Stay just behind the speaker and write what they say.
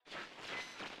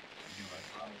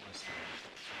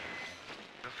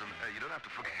listen, you don't have to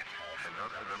forget.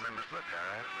 Remember split,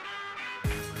 all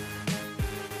right?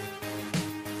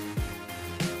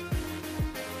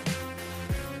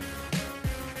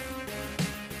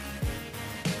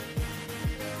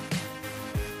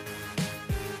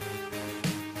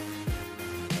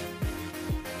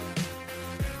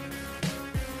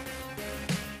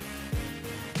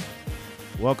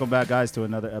 Welcome back, guys, to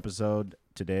another episode.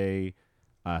 Today,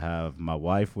 I have my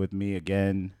wife with me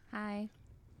again. Hi.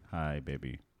 Hi,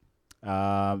 baby.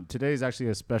 Today is actually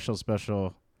a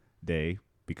special day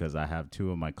because I have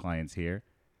two of my clients here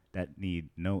that need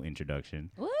no introduction.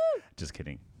 Woo! Just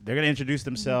kidding. They're going to introduce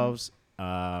themselves,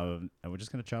 and we're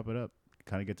just going to chop it up,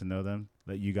 kind of get to know them,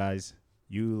 let you guys,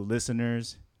 you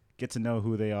listeners, get to know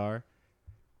who they are.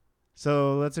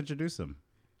 So let's introduce them.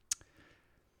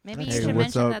 Maybe Hey, you should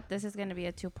what's mention up? that this is going to be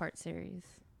a two-part series.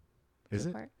 Is it?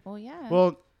 Two-part? Well, yeah.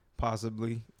 Well,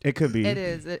 Possibly. it could be. It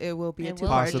is. It will be a It will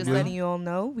two-part. be. Just letting you all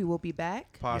know, we will be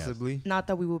back. Possibly. Not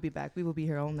that we will be back. We will be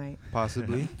here all night.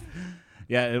 Possibly.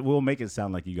 Yeah, it will make it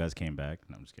sound like you guys came back.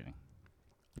 No, I'm just kidding.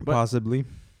 But- Possibly.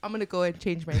 I'm gonna go ahead and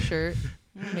change my shirt.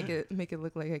 Mm. make it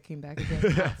look like I came back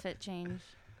again. Outfit change.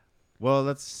 Well,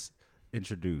 let's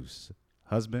introduce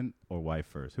husband or wife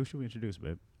first. Who should we introduce,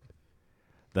 babe?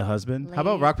 The husband? How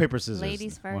about Lady- rock, paper, scissors?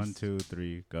 ladies first. 1, 2,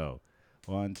 3, go.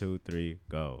 1, 2, 3,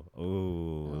 go.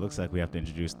 Ooh, it looks like we have to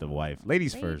introduce the wife.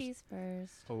 Ladies first. Ladies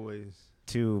first. Always.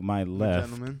 To my left.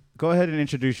 Gentlemen. Go ahead and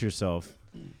introduce yourself,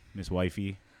 Miss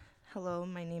Wifey. Hello,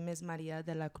 my name is Maria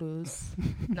de la Cruz.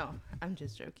 No, I'm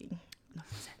just joking. No,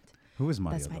 Who is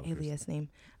Mario? that's my Lopez? alias name.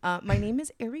 My name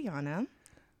is Ariana.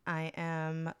 I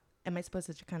am. Am I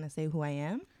supposed to kind of say who I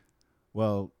am?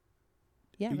 Well,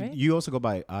 Yeah, right. you also go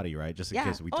by Ari, right? Just in Yeah.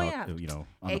 case we Oh, talk, yeah. you know,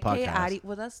 on AKA the podcast. Ari.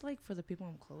 Well, that's like for the people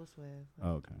I'm close with.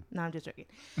 Oh, okay. No, I'm just joking.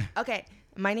 Okay,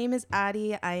 my name is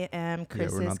Adi. I am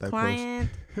Chris's not that close. client.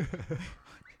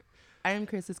 I am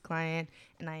Chris's client,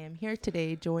 and I am here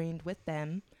today joined with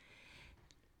them,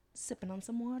 sipping on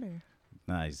some water.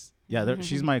 Nice. Yeah,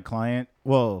 she's my client.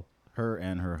 Well, her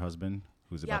and her husband,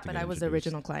 who's Yeah, about to but get I was the introduced.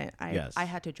 original client. Yes. I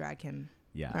had to drag him.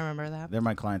 Yeah. I remember that. They're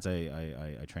my clients.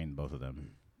 I trained both of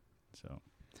them. So,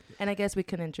 And I guess we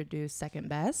can introduce second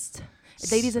best.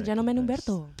 Ladies and gentlemen, Second best.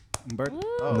 Humberto. Bert.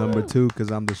 Woo. Number 2,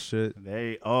 because I'm the shit.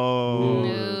 Damn,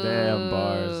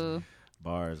 Ooh.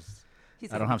 bars.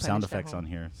 He's I don't gonna have be sound punished at effects home. on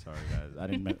here. Sorry, guys. I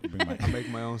didn't bring my. I make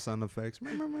my own sound effects.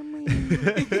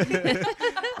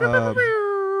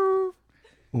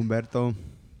 Humberto,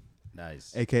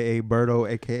 Nice. a.k.a.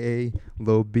 Berto, a.k.a.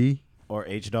 Lil B, Or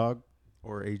H dog.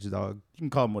 or H-Dog. You can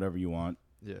call him whatever you want.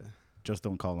 Yeah. Just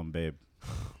don't call him babe.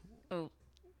 Oh.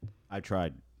 I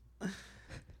tried.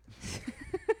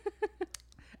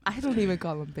 I don't even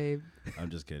call him babe. I'm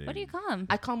just kidding. What do you call him?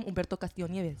 I call him Humberto Castillo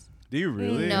Nieves. Do you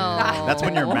really? No. That's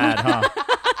when you're mad, huh?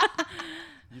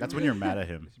 That's when you're mad at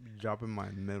him. Dropping my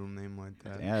middle name like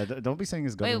that. Yeah. Don't be saying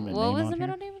his Wait, government what name was on the here.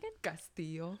 middle name again?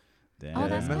 Castillo. Damn. Oh,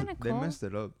 that's they kinda They cool. messed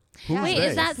it up. Who's Wait, they?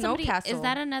 is that somebody? Snowcastle. Is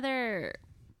that another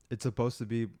It's supposed to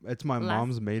be. It's my Last-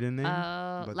 mom's maiden name.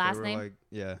 but they last were name? Like,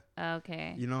 yeah.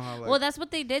 Okay. You know how like Well, that's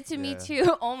what they did to me Yeah.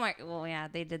 too. Oh my. Well, yeah,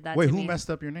 they did that. Wait, to who me. messed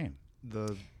up your name?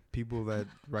 the people that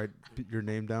write your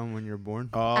name down when you're born.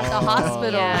 Oh, At the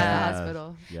hospital. Yeah. At the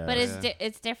hospital. Yeah. But it's Yeah.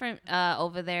 it's different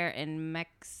over there in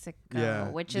Mexico, Yeah.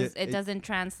 which Yeah, is it doesn't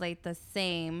translate the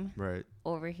same Right.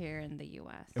 over here in the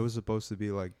U.S. It was supposed to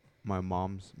be like my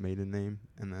mom's maiden name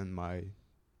and then my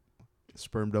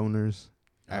sperm donor's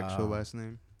actual Ah. last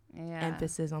name. Yeah.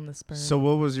 Emphasis on the sperm. So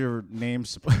what was your name?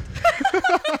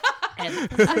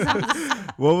 Emphasis on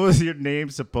the- What was your name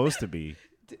supposed to be?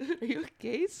 Dude, are you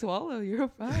okay? Swallow. You're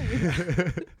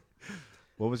fine.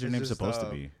 What was your It's name just, supposed to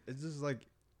be? It's just like,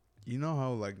 you know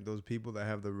how like those people that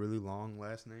have the really long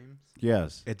last names?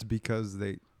 Yes. It's because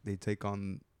they take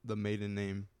on the maiden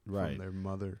name Right. from their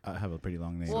mother. I have a pretty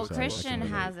long name. well, so I Christian can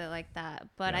relate. has it like that,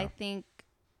 but I Yeah. think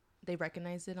They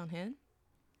recognized it on him.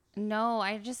 no.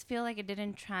 I just feel like it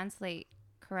didn't translate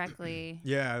correctly.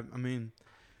 Yeah, I mean,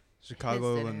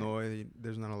 Chicago, didn't. Illinois,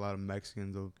 there's not a lot of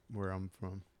Mexicans where I'm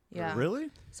from. Yeah.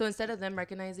 Really? So instead of them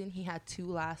recognizing he had two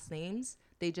last names,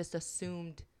 they just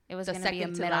assumed It was the gonna be a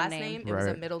second to middle last name. name. It was a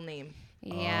Right. middle name.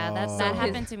 Yeah, Oh. that So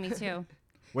happened to me too.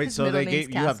 Wait, His so middle they name's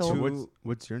gave you have Castle. two.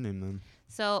 What's your name then?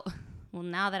 So, well,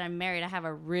 now that I'm married, I have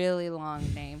a really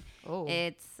long name. Oh.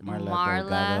 It's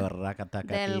Marla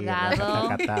Delgado.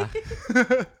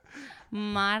 Delgado.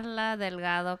 Marla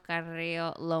Delgado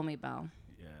Carrillo Lomibel.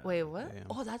 Yeah. Wait, what? Damn.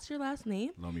 Oh, that's your last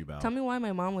name? Lomi Bao. Tell me why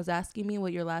my mom was asking me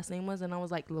what your last name was, and I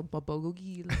was like,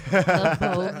 Lobogi.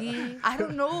 Lobogi. I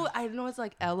don't know. I know it's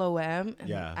like LOM. And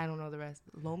Yeah. I don't know the rest.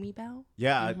 Lomi Bao?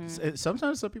 Yeah,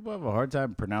 sometimes some people have a hard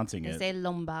time pronouncing They it. say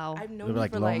lombao. I've They're known you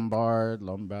like for like. Lombard,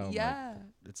 Lombao. Like, Yeah.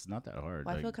 it's not that hard.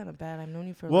 Well, I like- feel kind of bad. I've known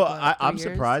you for well, like, I'm 3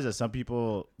 years. surprised that some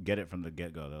people get it from the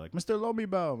get go. They're like, Mr. Lomi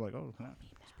Bao. I'm like, oh,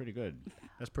 that's pretty good.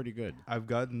 That's pretty good. I've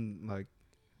gotten like,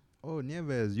 oh,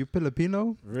 Nieves, you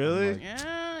Filipino? Really? I'm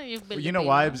like, Yeah, You know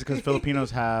why? It's because Filipinos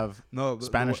have no, but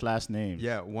Spanish last names.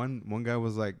 Yeah, one guy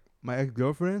was like, my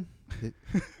ex-girlfriend,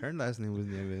 her last name was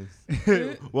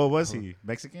Nieves. Well, was he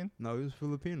Mexican? No, he was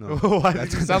Filipino. Why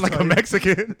did you sound like a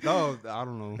Mexican? No, I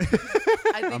don't know.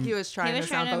 I think he was trying to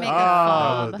sound make like a Oh,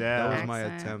 fob damn. That was my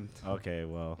accent. attempt. Okay,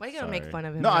 well. Why you gotta make sorry. fun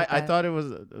of him No, like I that? thought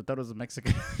it was a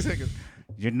Mexican.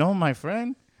 You know my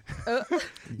friend? Uh,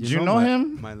 Did you know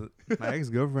him? My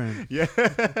ex-girlfriend. Yeah.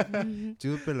 She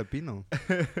was Filipino.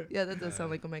 yeah, that does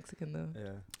sound like a Mexican though.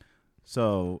 Yeah.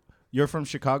 So you're from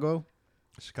Chicago?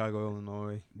 Chicago,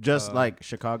 Illinois. Just like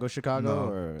Chicago, no,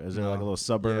 or is there no. like a little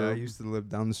suburb? Yeah, I used to live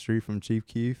down the street from Chief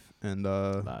Keef, and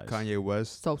Nice. Kanye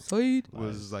West Southside.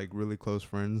 was like really close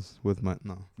friends with my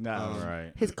No,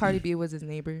 right. His Cardi B was his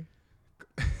neighbor.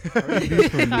 Cardi He's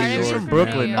B from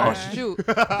Brooklyn. New Oh, York. Oh shoot!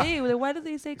 Hey, then why did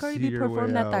they say Cardi B Cedar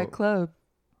performed Way at that out. club?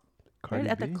 Cardi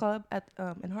Right at B? the club at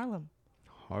in Harlem.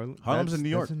 Harlem's Harlem's in New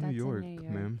York. That's in That's New in York, New York.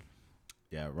 man.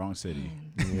 Yeah, wrong city.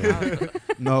 Yeah.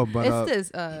 No, but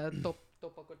It's this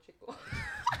Topoco Chico.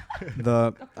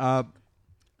 the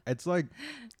it's like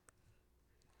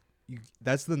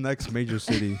that's the next major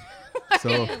city. So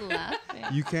You're laughing.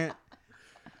 you can't.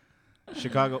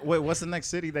 Chicago. Wait, what's the next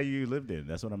city that you lived in?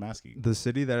 That's what I'm asking. The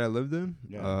city that I lived in,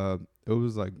 Yeah. it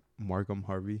was like Markham,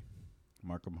 Harvey.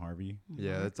 Markham Harvey.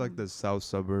 Yeah, it's like the south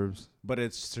suburbs. But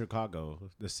it's Chicago,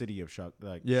 the city of Chicago.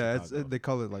 Like Yeah, Chicago. they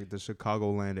call it like the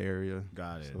Chicagoland area.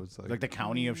 Got it. So it's Like the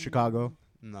county of Chicago.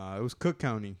 Nah, it was Cook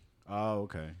County. Oh,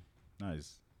 okay.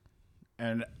 Nice.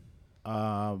 And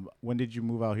when did you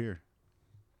move out here?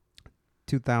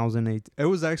 2008. It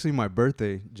was actually my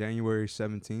birthday, January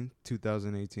 17th,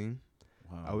 2018.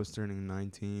 Wow. I was turning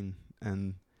 19,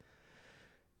 and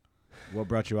What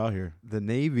brought you out here? the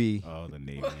Navy, Oh, the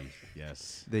Navy.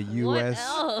 Yes. the What U.S.,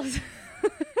 else?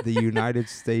 the United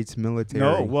States military.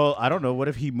 No, well, I don't know. What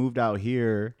if he moved out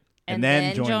here and, And then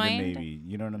then joined, joined? the Navy?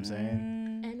 You know what I'm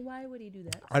saying? And why would he do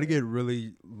that? I'd get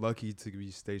really lucky to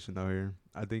be stationed out here.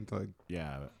 I think like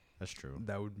Yeah, that's true.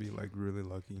 that would be like really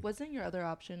lucky. Wasn't your other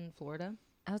option Florida?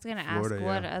 I was gonna Florida, ask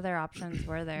what yeah. other options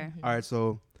were there. All right,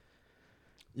 so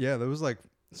yeah, there was like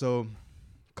so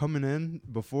coming in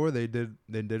before they did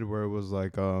where it was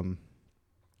like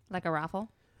Like a raffle.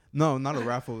 no, not a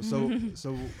raffle. So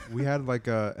we had like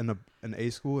an A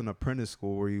school, an apprentice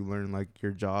school where you learn like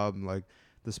your job, like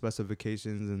the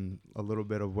specifications and a little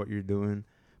bit of what you're doing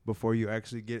before you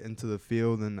actually get into the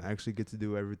field and actually get to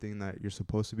do everything that you're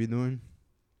supposed to be doing.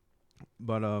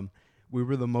 But we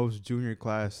were the most junior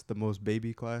class, the most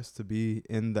baby class to be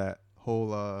in that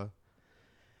whole I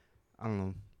don't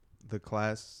know, the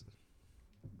class.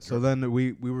 So then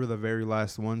we were the very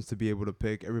last ones to be able to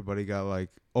pick. Everybody got like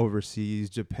overseas,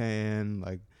 Japan,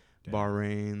 like Damn.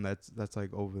 Bahrain. That's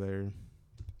like over there,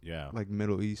 Yeah. like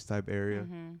Middle East type area.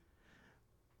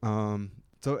 Mm-hmm.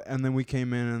 So and then we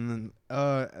came in and then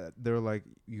they were like,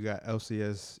 you got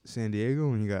LCS San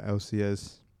Diego and you got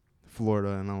LCS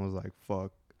Florida, and I was like,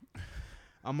 fuck.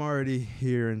 I'm already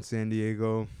here in San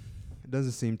Diego. It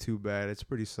doesn't seem too bad. It's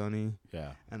pretty sunny,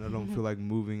 Yeah. and I don't feel like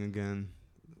moving again.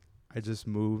 I just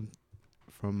moved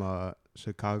from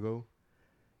Chicago,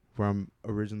 where I'm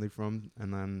originally from,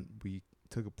 and then we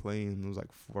took a plane. It was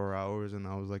like 4 hours, and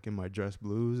I was like in my dress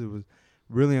blues. It was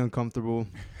really uncomfortable.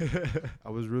 I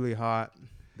was really hot.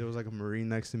 There was like a Marine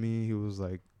next to me. He was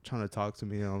like trying to talk to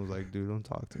me, and I was like, dude, don't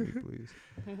talk to me, please.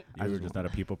 You were just not a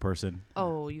people person.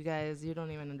 Oh, you guys, you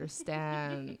don't even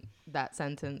understand that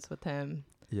sentence with him.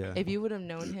 Yeah. If you would have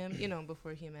known him,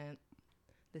 before he met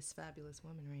this fabulous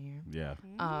woman right here,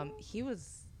 Yeah. he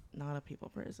was not a people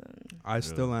person. I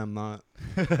still am not.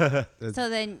 So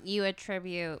then you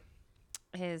attribute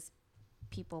his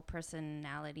people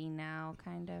personality now,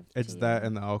 kind of. It's to that you?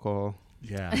 and the alcohol.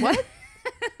 Yeah. What?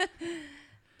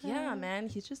 Yeah, man,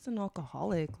 he's just an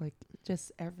alcoholic, like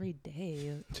just every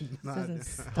day. It doesn't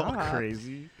All stop.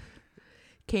 crazy.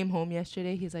 Came home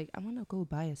yesterday. He's like, I'm gonna go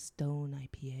buy a Stone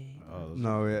IPA. Oh, those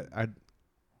No, are yeah, good.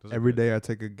 Those are every good. day I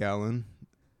take a gallon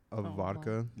of Oh,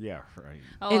 vodka. Yeah, right.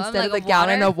 Oh, I'm Instead of like a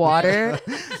gallon of water,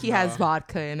 he has No.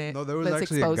 vodka in it. No, there was Let's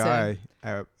actually a expose him.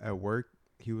 guy at work.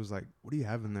 He was like, "What do you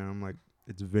have in there?" I'm like,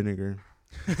 "It's vinegar."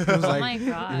 He was Oh like, my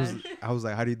god. I was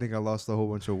like, how do you think I lost a whole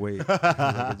bunch of weight? He was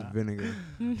like, it's vinegar.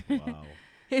 Wow.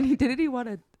 And didn't he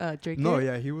want to drink No, it?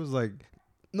 yeah, he was like,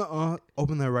 no,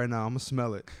 open that right now. I'm gonna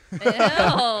smell it. Ew.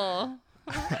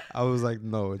 I was like,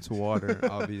 no, it's water,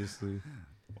 obviously.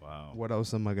 Wow. What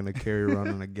else am I gonna carry around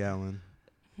in a gallon?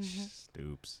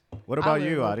 Stoops. What about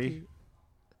you, Olive, Adi? okay.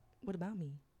 What about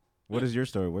me? What is your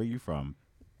story? Where are you from?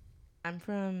 I'm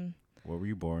from. Where were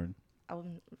you born?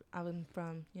 I'm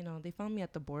from. They found me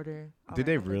at the border. Did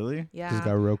they really? Yeah. Just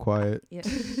got real quiet. Yeah.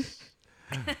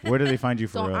 Where did they find you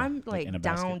for So real? I'm in a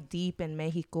down basket? deep in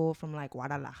Mexico from like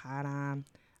Guadalajara.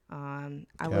 I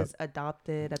Yep. was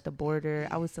adopted at the border.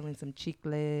 I was selling some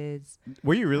chiclets.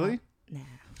 Were you really? Nah.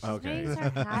 Okay. Being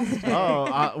sarcastic.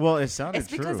 Oh, well, it sounded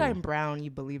It's because true. I'm brown.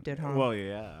 You believed it, huh? Well,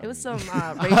 yeah. it was I mean, some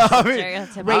I mean,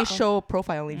 Stereotypical. racial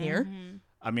profiling here. Mhm.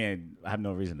 I mean, I have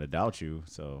no reason to doubt you.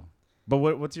 So, but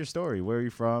what's your story? Where are you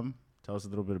from? Tell us a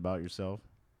little bit about yourself.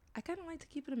 I kind of like to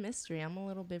keep it a mystery. I'm a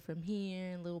little bit from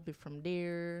here, a little bit from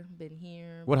there. Been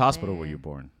here. What been hospital were there. you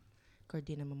born?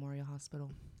 Gardena Memorial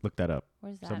Hospital. Look that up.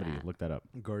 Where's that Somebody at? look that up.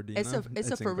 Gardena. It's a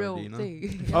in for real Gardena.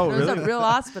 thing. Oh, It's really? a real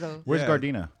hospital. Where's Yeah.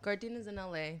 Gardena? Gardena's in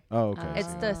LA. Oh, okay.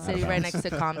 It's the Oh. city right next to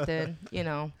Compton. Grew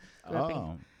up in-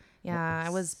 Oh, Yeah, I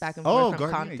was back and Oh, forth from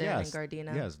Gardena, Compton yes. and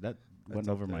Gardena. yes, that went That's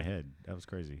over okay. my head. That was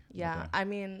crazy. Yeah, Okay. I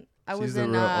mean, I She's was the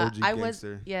in. real OG I was.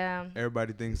 gangster. Yeah.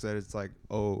 Everybody thinks that it's like,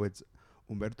 oh, it's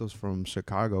Humberto's from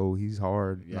Chicago. He's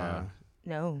hard. Yeah.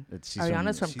 No. She's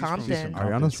Ariana's from she's from Compton.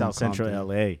 Ariana's from South Central Compton.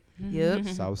 LA. Yep.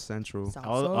 South Central. South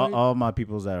All, Side. all my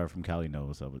peoples that are from Cali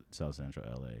know South Central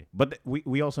LA. But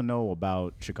we also know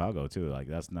about Chicago too. Like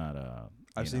that's not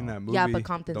I've you seen know. that movie. Yeah, but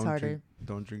Compton's don't harder.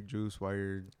 don't drink juice while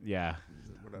you're Yeah,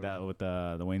 whatever. that with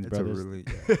the Wayans It's a brothers. really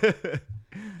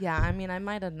Yeah, I mean, I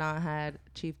might have not had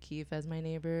Chief Keef as my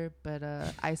neighbor, but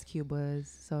Ice Cube was.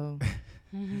 So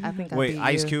I think I Wait, beat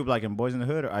Ice you. Cube like in Boys in the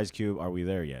Hood or Ice Cube? Are we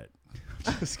there yet?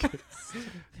 Just kidding.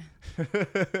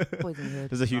 Boys in the Hood.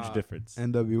 There's a huge Nah. difference.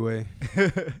 NWA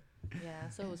Yeah,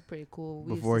 so it was pretty cool.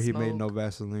 We used before to he made no smoke.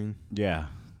 Vaseline. Yeah.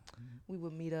 We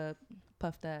would meet up,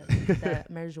 puff that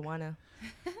marijuana.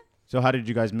 So how did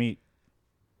you guys meet?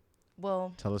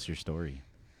 Well, Tell us your story.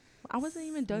 I wasn't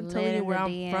even done Slid telling you in where the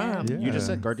I'm DMs. from. Yeah. You just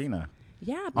said Gardena.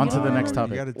 Yeah. but On you to the don't next know-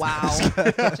 topic. You gotta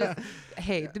Wow. Just-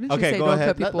 hey, didn't you Okay, say go don't ahead.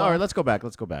 cut people All right, off? let's go back.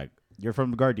 Let's go back. You're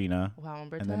from Gardena. Wow, and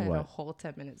Umberto then had a what? whole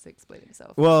 10 minutes to explain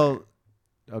himself. Well,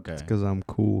 okay. because I'm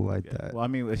cool like Yeah. that. Well, I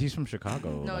mean, he's from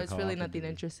Chicago. No, Like, it's how really often nothing do you-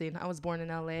 interesting. I was born in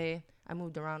LA. I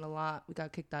moved around a lot. We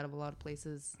got kicked out of a lot of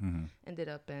places. Mhm. Ended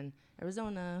up in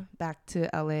Arizona, back to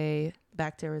LA,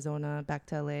 back to Arizona, back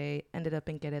to LA. Ended up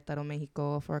in Querétaro,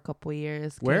 Mexico for a couple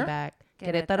years. Where? Came back.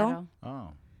 Querétaro.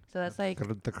 Oh. So that's like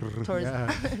towards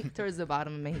Yeah. towards the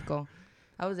bottom of Mexico.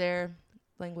 I was there.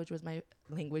 Language was my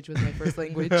first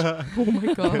language. Oh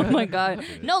my god. Oh my god.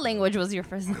 No language was your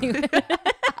first language.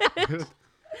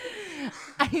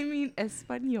 I mean,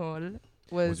 Espanol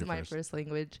was your my first? first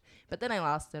language, but then I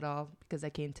lost it all because I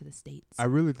came to the States. I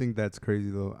really think that's crazy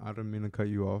though. I don't mean to cut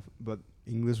you off, but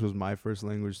English was my first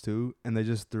language too, and they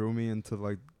just threw me into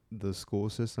like the school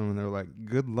system, and they're like,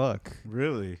 "Good luck."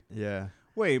 Really? Yeah.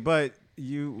 Wait, but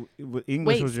English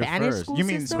Wait, was your Spanish first. school You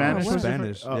mean system or Spanish? what? was your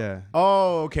Spanish. fir- oh. Yeah.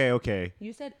 Oh, okay.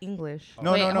 You said English.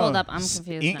 No, Wait, no, no. hold up, I'm S-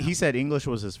 confused now. He said English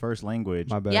was his first language.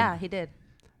 My bad. Yeah, he did.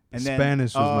 And then,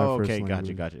 Spanish was my first okay,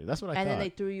 language. gotcha. That's what I And thought. then they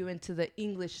threw you into the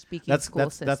English-speaking that's school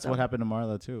that's system. that's what happened to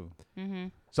Marla too. Mm-hmm.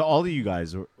 So all of you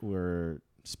guys were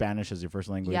Spanish as your first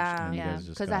language. Yeah, and you yeah. guys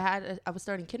just Because got- I was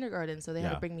starting kindergarten, so they had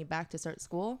Yeah. to bring me back to start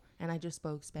school, and I just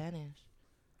spoke Spanish.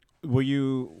 Were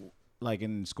you like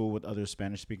in school with other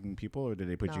Spanish-speaking people, or did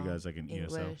they put you No, guys like in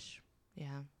ESL? English.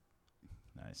 Yeah,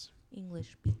 Nice.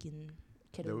 English-speaking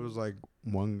kiddos. There was like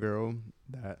one girl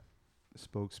that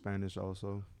spoke Spanish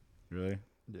also. Really?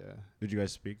 Yeah. Did you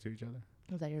guys speak to each other?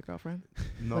 Was that your girlfriend?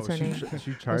 No, What's her she name?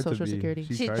 she tried to Social be. Security.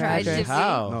 She tried to be.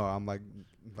 How? No, I'm like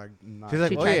not. She's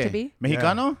like, She oye, tried to be?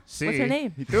 Mexicano? Sí. What's her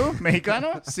name? ¿Y tú?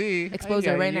 Mexicano? Sí. Expose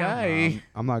Ay, her right ay, now. ay.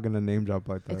 I'm not gonna name drop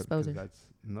like that. 'cause Expose her. That's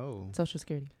no. Social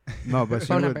Security. No, but she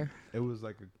Phone would. number. It was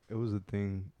like it was a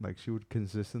thing. Like she would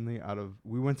consistently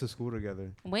we went to school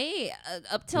together Wait,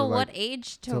 up till like- what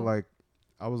age? till like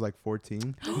I was like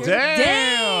 14. Damn.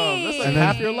 That's like And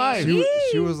half then your life.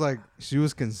 She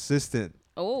was consistent.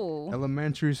 Oh.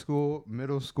 Elementary school,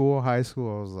 middle school, high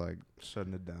school. I was like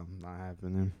shutting it down. Not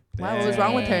happening. Wow, what was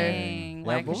wrong with her? Dang.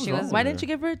 Why? Yeah, what 'Cause was she wrong was. with Why her? didn't you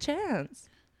give her a chance?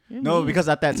 You're No, mean. because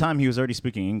at that time he was already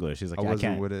speaking English. He's like, I yeah, wasn't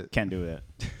can't, with it. can't do that.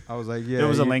 I was like, yeah. There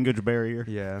was a you- language barrier.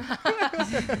 Yeah.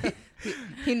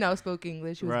 he now spoke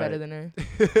English. He was Right. better than her.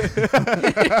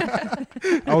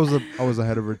 I was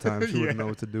ahead of her time. She wouldn't know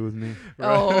what to do with me.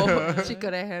 Oh, she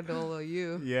could have handled all of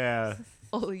you. Yeah.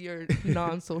 all your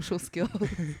non-social skills.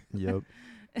 Yep.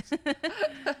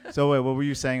 So wait, what were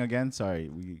you saying again? Sorry,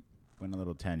 we went a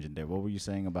little tangent there. What were you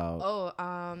saying about?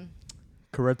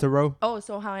 Querétaro.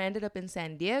 So how I ended up in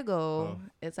San Diego,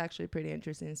 it's actually a pretty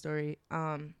interesting story.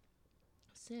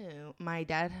 So my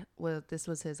dad, this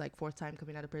was his like 4th time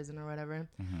coming out of prison or whatever.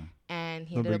 And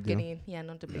he ended up getting,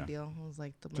 not a big deal. It was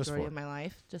like the majority of my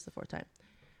life, just the 4th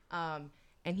time.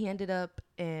 And he ended up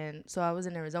so I was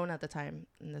in Arizona at the time,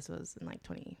 and this was in like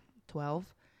 2012.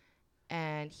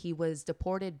 And he was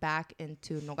deported back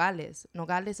into Nogales.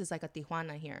 Nogales is like a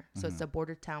Tijuana here. So it's a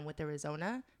border town with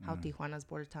Arizona, how Tijuana's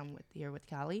border town with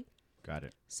Cali. Got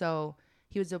it. So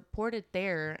he was deported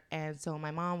there. And so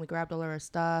my mom, we grabbed all of our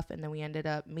stuff, and then we ended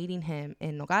up meeting him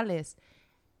in Nogales.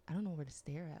 I don't know where to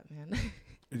stare at, man.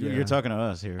 You're talking to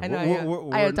us here. I know,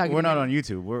 We're not on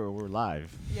YouTube. We're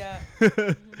live. Yeah.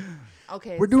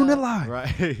 Okay. We're doing it live.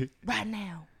 Right. Right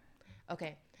now.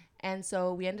 Okay. And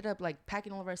so we ended up like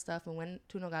packing all of our stuff and went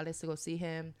to Nogales to go see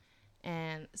him.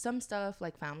 And some stuff,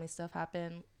 like family stuff,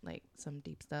 happened, like some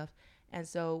deep stuff. And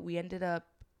so we ended up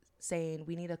saying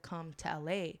we need to come to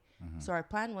LA. So our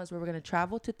plan was we were going to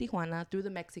travel to Tijuana through the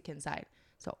Mexican side.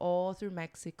 So all through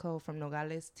Mexico from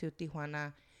Nogales to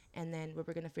Tijuana. And then we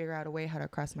were going to figure out a way how to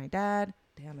cross my dad.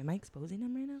 Damn, am I exposing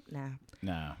him right now?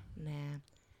 Nah.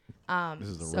 This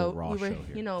is a real raw show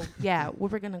here. We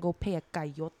were going to go pay a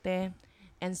coyote.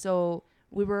 And so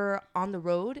we were on the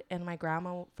road, and my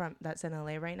grandma that's in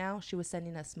LA right now, she was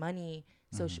sending us money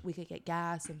so we could get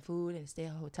gas and food and stay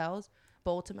at hotels.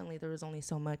 But ultimately, there was only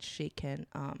so much she can,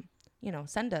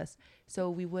 send us. So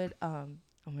we would, oh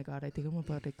my God, I think I'm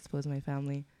about to expose my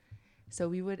family. So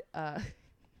we would,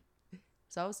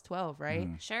 so I was 12, right?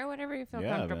 Share whatever you feel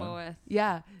comfortable with.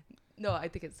 Yeah. No, I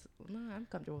think I'm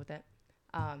comfortable with that.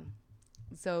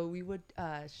 So we would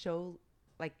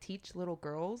teach little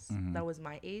girls that was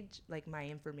my age, like my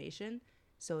information.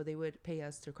 So they would pay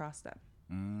us to cross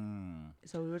them.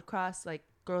 So we would cross like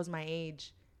girls my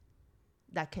age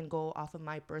that can go off of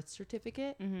my birth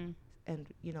certificate. And,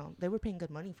 they were paying good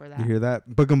money for that. You hear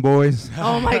that? Book 'em, boys.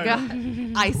 Oh, my God.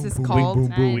 ISIS called. Boom,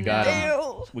 boom, boom. We got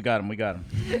him. We got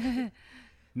him.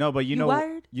 No, but you know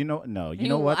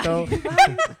what though?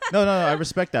 No, I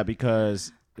respect that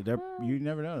because you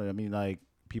never know. I mean, like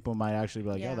people might actually be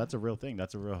like, "Yo, that's a real thing.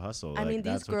 That's a real hustle." I mean,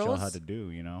 that's these girls, what y'all had to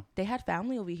do, They had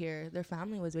family over here. Their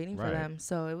family was waiting for them.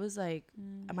 So it was like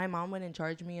my mom went and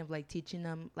charged me of like teaching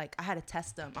them. Like I had to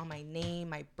test them on my name,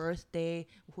 my birthday,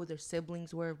 who their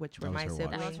siblings were, which were my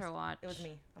siblings. That was her watch. It was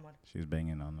me. She was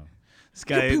banging on them.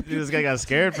 This guy got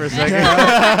scared for a second.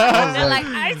 They're like,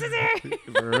 ISIS is here.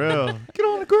 For real. Get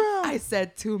on the ground. I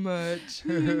said too much.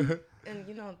 And,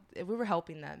 we were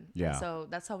helping them. Yeah. And so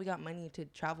that's how we got money to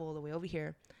travel all the way over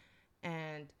here.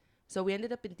 And so we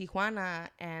ended up in Tijuana.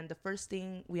 And the first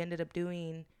thing we ended up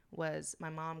doing was my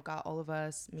mom got all of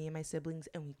us, me and my siblings,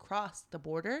 and we crossed the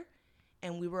border.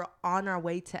 And we were on our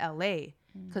way to L.A.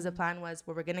 Because the plan was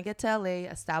we were going to get to L.A.,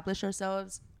 establish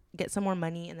ourselves, get some more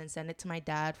money, and then send it to my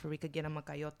dad for we could get him a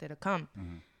coyote to come. Oh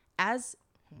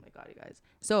my God, you guys.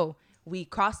 So we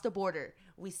crossed the border.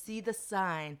 We see the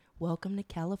sign, "Welcome to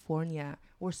California."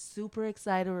 We're super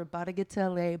excited. We're about to get to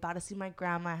LA, about to see my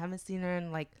grandma. I haven't seen her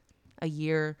in like a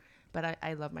year, but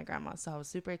I love my grandma. So I was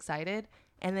super excited.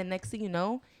 And then next thing you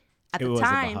know, at the time. It was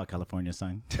a Baja California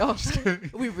sign. Oh,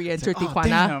 we re-entered Tijuana.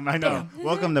 Damn, I know. Damn.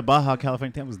 Welcome to Baja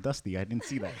California. That was dusty. I didn't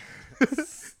see that.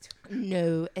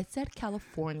 No, it said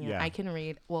California. Yeah. I can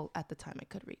read. Well, at the time I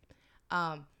could read.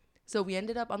 So we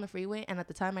ended up on the freeway, and at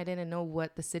the time I didn't know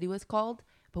what the city was called,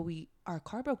 but our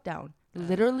car broke down.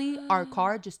 Literally, our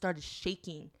car just started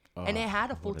shaking, and it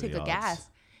had a full tank of gas,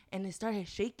 and it started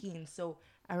shaking. So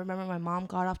I remember my mom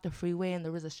got off the freeway, and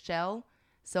there was a shell.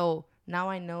 So now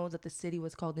I know that the city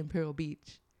was called Imperial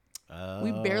Beach.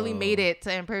 We barely made it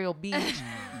to Imperial Beach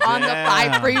on the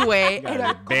 5 freeway, and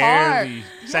our car,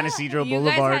 San Isidro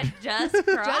Boulevard. You guys had just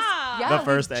crossed. The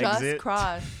first we exit. just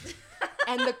crossed.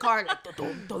 And the car, and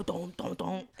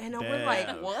we're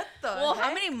like, what the Well, heck?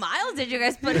 how many miles did you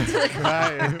guys put into the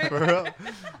car? Right, for real.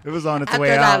 It was on its After way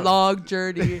that out. long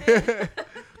journey.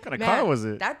 What kind of car was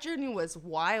it? That journey was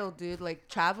wild, dude. Like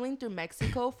traveling through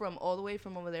Mexico from all the way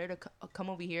from over there to come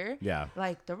over here. Yeah.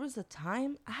 Like there was a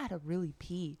time I had to really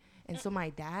pee. And so my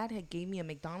dad had gave me a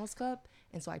McDonald's cup.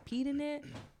 And so I peed in it,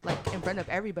 like in front of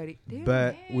everybody. Damn.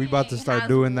 But we about to start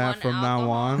doing that from now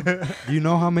on. Do you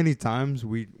know how many times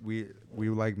we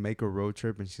like make a road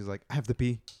trip and she's like, I have to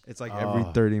pee. It's like every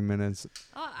 30 minutes.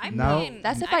 Oh,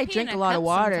 That's if I drink a lot of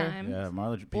water. Sometimes. Yeah,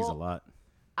 Marla pees a lot.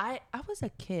 I was a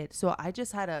kid, so I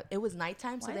just had it was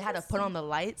nighttime, so they had to put on the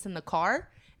lights in the car.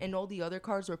 and all the other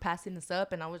cars were passing us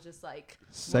up, and I was just like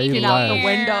Say looking out the less.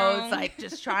 windows, like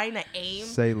just trying to aim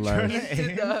Say less.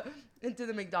 into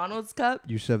the McDonald's cup.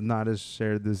 You should have not have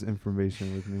shared this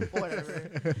information with me.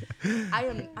 Whatever. I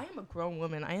am a grown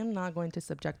woman. I am not going to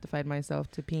subjectify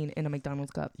myself to peeing in a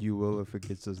McDonald's cup. You will if it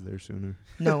gets us there sooner.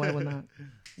 No, I will not.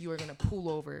 You are gonna pull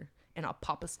over and I'll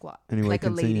pop a squat Anyway, like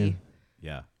continue. a lady.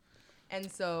 Yeah. And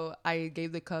so I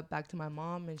gave the cup back to my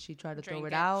mom, and she tried to throw Drank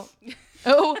it it. out.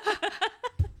 Oh,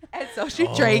 and so she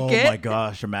drank it. Oh my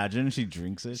gosh! Imagine she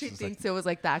drinks it. She She's thinks it was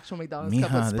like the actual McDonald's like,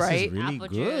 cup of Mija, this Sprite. is really Apple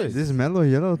good. juice. This mellow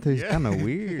yellow tastes kind of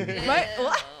weird. Right?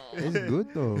 What? It's good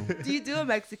though. Do you do a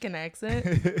Mexican accent?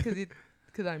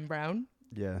 Because I'm brown.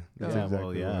 Yeah, Yeah, that's well,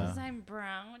 exactly yeah. right. Because I'm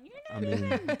brown. You're I not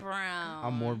mean, even brown.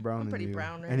 I'm more brown I'm than pretty you.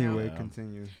 brown right Anyway, now.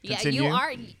 continue. Yeah, Continue. you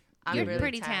are. I'm You're really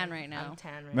pretty tan right now. I'm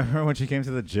tan right Remember now. when she came to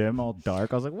the gym all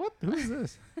dark? I was like, "What? Who's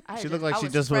this?" She looked like she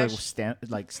just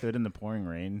like stood in the pouring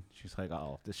rain. She's like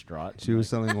all distraught. She was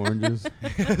selling oranges.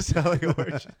 selling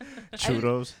oranges,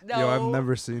 churros. Yo, I've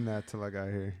never seen that till I got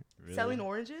here. Really? selling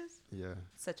oranges. Yeah,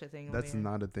 Such a thing. Over that's here.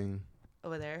 not a thing.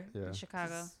 over there. Yeah, In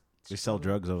Chicago. They sell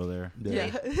drugs over there.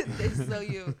 Yeah, they sell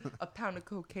you a pound of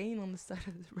cocaine on the side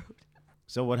of the road.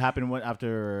 So what happened? What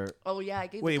after? Oh yeah, I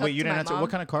gave. the Wait, cup wait! You to didn't my answer. mom.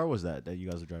 What kind of car was that you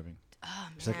guys were driving? Oh,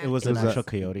 She's like, man. it was It an was a- actual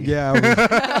coyote.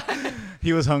 Yeah,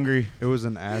 He was hungry. it was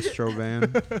an Astro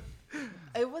van.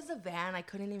 It was a van. I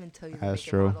couldn't even tell you the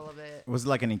Astro. make and model of it. Was it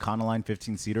like an Econoline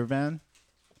 15-seater van?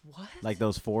 What? Like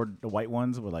those Ford, the white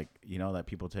ones with like, that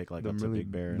people take like The up to really,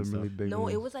 Big Bear the and stuff. really big. No,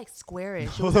 ones. it was like squarish.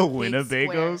 It Oh, was the a big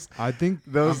Winnebagos? square. I think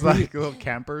Those I'm pretty- like little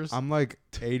campers. I'm like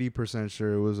 80%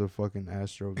 sure it was a fucking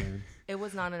Astro van. It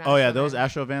was not an. Oh yeah, Astro those van.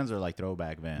 Astro vans are like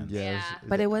throwback vans. Yeah. it's-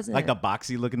 But it wasn't. Like the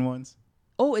boxy looking ones.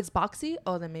 Oh, it's boxy.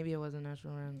 Oh, then maybe it was an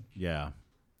Astro van. Yeah.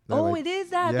 they're Oh, like- it is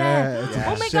that yeah, van. it's Yeah.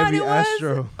 Oh a my god, Chevy it was.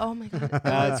 Astro. Oh my god, it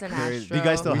That's was an crazy. Astro. Do you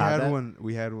guys still we have had that? one.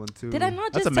 We had one too. Did I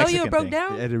not That's just a tell you Mexican it broke thing.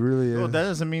 down? It really is. Well, that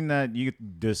doesn't mean that you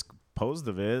disposed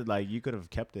of it. Like you could have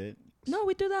kept it. No,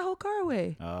 we threw that whole car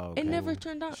away. Oh. It okay. never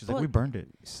turned out. She's like, well, we burned it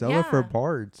Sell it for Yeah.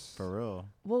 parts. for real.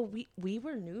 well, we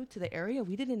were new to the area.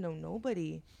 We didn't know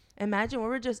nobody. Imagine we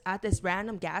were just at this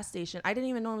random gas station. I didn't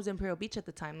even know it was Imperial Beach at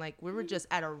the time. Like we were just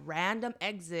at a random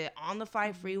exit on the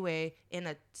 5 freeway in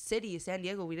a city, San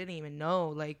Diego. We didn't even know.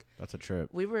 Like That's a trip.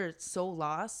 we were so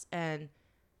lost. And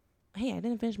hey, I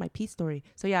didn't finish my pee story.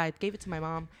 So yeah, I gave it to my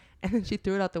mom, and then she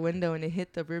threw it out the window, and it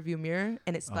hit the rearview mirror,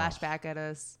 and it splashed back at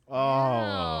us. Oh.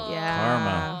 Yeah.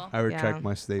 Karma. I retract Yeah.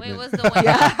 my Wait, statement. was the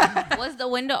window was the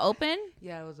window open?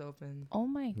 Yeah, it was open. Oh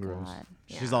my Gross. god.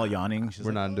 She's all yawning. She's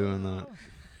We're like, not doing that.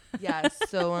 Yeah.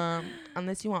 So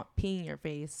unless you want pee in your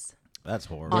face That's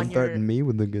horrible. On Don't your- threaten me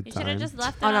with a good You should time. have just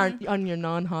left it on on. on your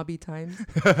non-hobby times.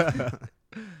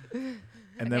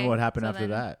 And then Okay, what happened so after then-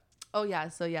 that? Oh yeah,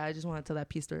 so yeah, I just want to tell that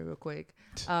pee story real quick.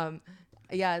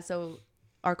 Yeah, so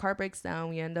our car breaks down.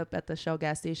 We end up at the Shell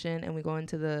gas station, and we go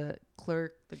into the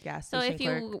gas So station if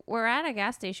clerk. you were at a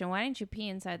gas station, why didn't you pee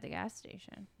inside the gas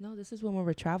station? No, this is when we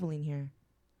were traveling here.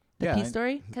 The Yeah, pee I-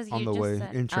 story Because On you the just way,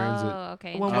 said, in transit. Oh,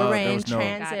 okay. when Oh, we were there in was no-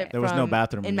 transit. There was no from-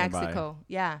 bathroom in nearby. Mexico.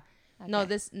 Yeah. No, Okay.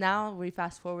 this now we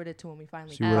fast forwarded to when we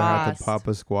finally She would have had to crossed. pop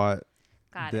a squat.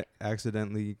 Got that it.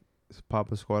 accidentally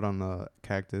pop a squat on the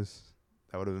cactus.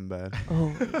 That would have been bad. Oh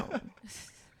no.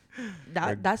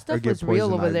 that Or stuff get was real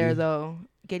poison over there ivy. though.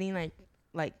 Getting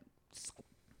like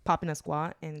popping a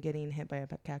squat and getting hit by a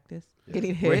cactus.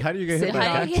 Getting hit. Wait, how do you get hit sitting by a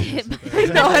How on- do you get hit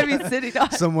by no, I mean sitting on.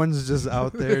 Someone's just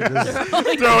out there just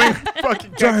Throwing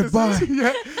fucking drive by.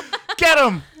 Yeah. Get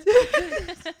him!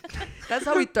 That's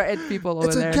how we threaten people over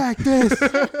It's there. a cactus.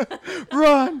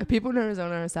 Run! People in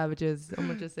Arizona are savages. I'm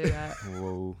gonna just say that.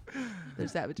 Whoa. They're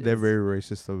savages. They're very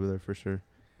racist over there for sure.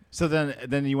 So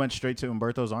then you went straight to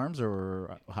Humberto's arms,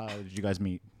 or how did you guys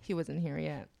meet? He wasn't here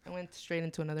yet. I went straight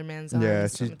into another man's Yeah,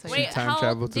 arms. she- I'm gonna tell you Wait, that. time how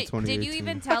traveled old to did you 2018.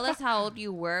 even tell us how old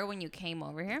you were when you came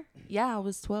over here? Yeah, I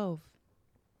was 12.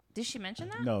 Did she mention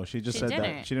that? No, she just She said didn't.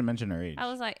 that. She didn't mention her age. I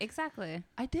was like, exactly.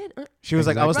 I did. She was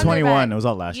like, I was Exactly. 21. back. It was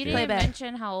all last You year. didn't Playback.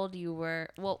 mention how old you were.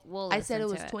 We'll I said it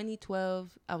listen was to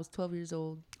 2012. I was 12 years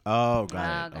old. Oh, Oh,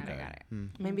 got it. got Okay. it, got it. Hmm.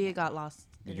 Maybe it got lost.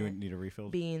 Did in you it, need a refill?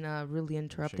 being really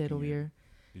interrupted shaking over your- here?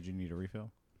 Did you need a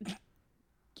refill?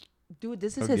 Dude,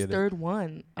 this is I'll his get it. third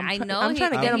one. I know I'm he-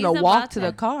 trying to get him he's to walk about to to.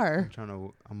 the car. I'm trying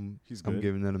to. He's I'm good.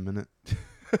 giving it a minute.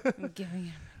 I'm giving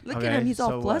it. Look Okay, at him. He's so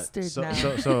all what? flustered So-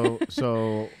 now.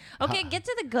 So. Okay, get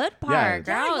to the good Yeah. part, Yeah,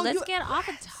 girl. no, Let's you- get off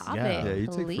the topic. Yeah, you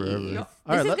take please. forever. This All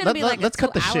right, is gonna be like a let's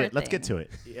cut the 2-hour shit. Let's get thing. to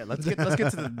it. Yeah, let's get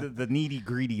to the nitty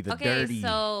gritty, the Okay, dirty. so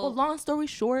Well, long story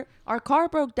short, our car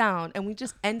broke down and we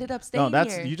just ended up staying No,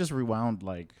 that's here. you just rewound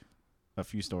like a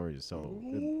few stories. So.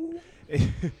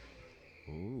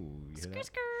 Ooh, you hear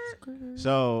that?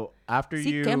 So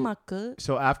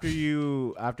after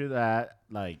you, after that,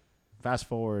 like, fast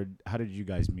forward, how did you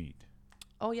guys meet?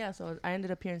 Oh yeah, so I ended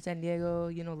up here in San Diego.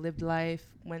 Lived life,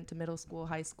 went to middle school,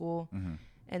 high school,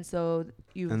 and so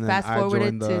And fast then I forwarded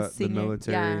joined to the senior.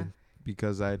 military Yeah.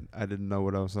 because I didn't know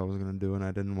what else I was gonna do, and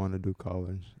I didn't want to do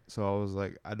college. So I was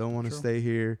like, I don't want to stay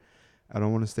here. I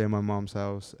don't want to stay at my mom's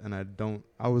house, and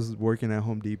I was working at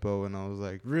Home Depot, and I was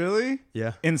like, Really?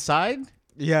 yeah, Inside?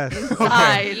 yes.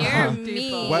 You're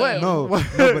mean. What? No,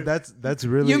 but that's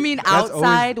really. You mean that's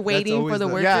outside that's waiting always for the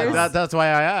workers? Yeah, that's why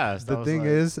I asked. I The was thing like,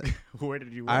 is, where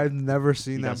did you work? I've never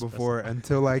seen You that gotta before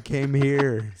until I came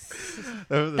here.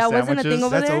 That wasn't a thing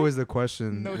over That's there? always the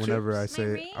question No whenever I chips?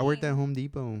 say I worked at Home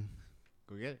Depot.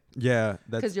 Go get it. Yeah,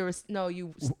 that's Because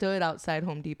you stood outside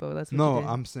Home Depot. That's what no. you did.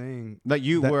 I'm saying Like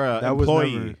you that- were an that was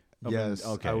employee. never- yes,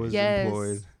 Okay. I was Yes.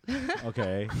 employed.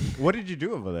 Okay. What did you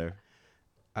do over there?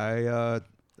 I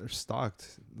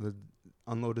stocked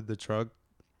unloaded the truck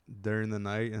during the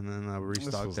night, and then I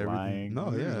restocked was everything. lying. No,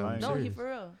 This was yeah, lying. I'm No, he serious. for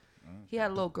real. He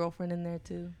had a little girlfriend in there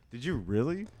too. Did you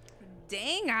really?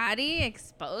 Dang, Adi,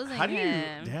 exposing How do you?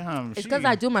 him. Damn. It's because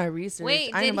I do my research.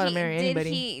 Wait, I ain't about to marry did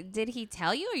anybody. did he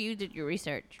tell you, or you did your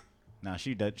research? Nah,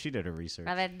 she did. She did her research.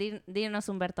 A ver, dinos,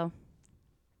 Humberto.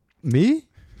 Me?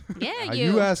 Yeah,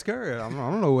 You ask her. I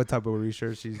don't know what type of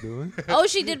research she's doing. Oh,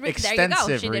 she did. There you go.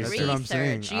 Extensive She did research. That's what I'm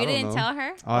saying. research. I You don't didn't know. tell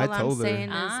her. Oh, I All told I'm her. saying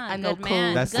is Ah, I know good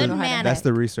man. codes. Good I know how to man. do That's it.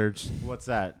 the research. What's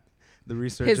that? The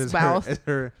research His is mouth.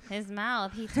 her. His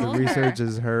mouth. He The told research her.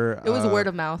 is her. It was word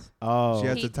of mouth. Oh, She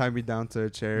had He- to tie me down to a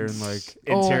chair and like.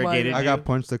 Oh my interrogated. God. I you? got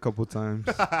punched a couple times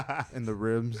in the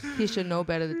ribs. He should know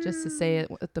better just to say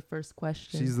it at the first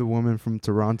question. She's the woman from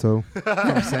Toronto,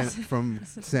 from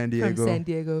San Diego. from San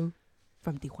Diego,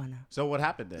 from Tijuana. So what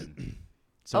happened then?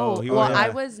 Oh, he well, was, I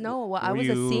was I were was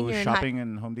you a senior in shopping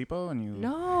in Home Depot and you?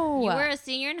 No, You were a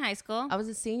senior in high school. I was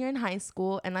a senior in high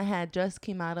school, and I had just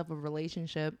came out of a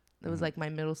relationship. It was like my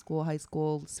middle school, high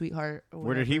school sweetheart. Or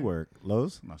Where did he whatever. work?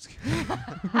 Lowe's? No, I'm just kidding.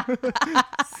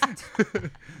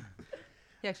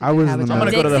 He actually I did was have a in the I'm job.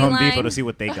 gonna go to the Dixie Home Depot line? to see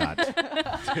what they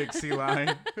got. Dixie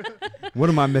line. What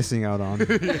am I missing out on?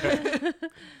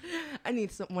 I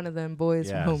need one of them boys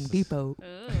from Home Yes. Depot.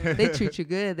 Ooh. They treat you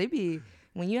good. They be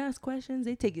when you ask questions,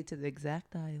 they take you to the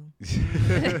exact aisle.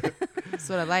 That's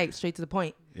what I like. Straight to the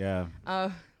point. Yeah.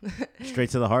 Uh, Straight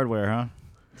to the hardware, huh?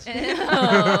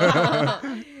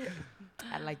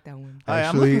 I like that one. Hi, I'm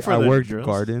Actually, looking for I the worked drills.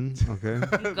 garden.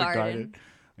 Okay. Garden.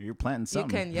 You're planting You something.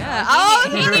 can, yeah. Oh,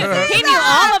 he knew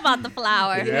all about the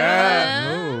flower.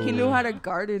 Yeah. No. He knew how to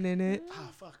garden in it. Oh,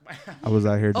 fuck, my I was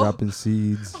out here Oh. dropping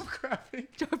seeds. I'm cramping.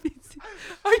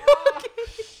 Are you okay?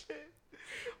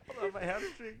 Hold on, my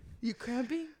hamstring. You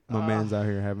cramping? My man's out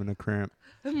here having a cramp.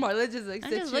 Marla just looks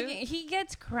I'm at just you. looking. He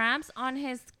gets cramps on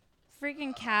his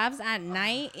freaking calves at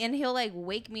night, and he'll like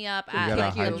wake me up You at gotta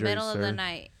like the hydrate, middle of the sir.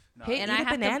 night. Hey, and eat I a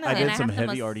have banana. to. I and did some have to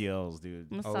heavy mas- RDLs,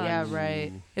 dude. massage. Yeah,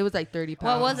 right. It was like 30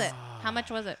 pounds. What was it? How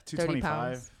much was it? 225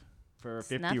 pounds. for It's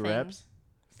 50 nothing. reps.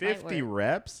 Light 50 work.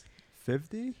 reps?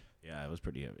 50? Yeah, it was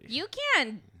pretty heavy. You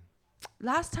can.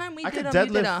 Last time we I did could them,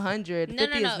 you did deadlift- 100. No,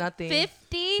 50 no, no. is nothing.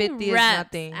 50, 50 is reps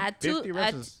nothing. at 50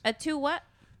 reps is- at two what?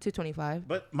 225.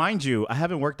 But mind you, I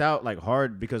haven't worked out like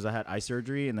hard because I had eye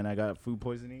surgery and then I got food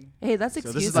poisoning. Hey, that's So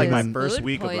excuses. this is like my Food first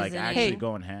week of like poisoning. actually Hey.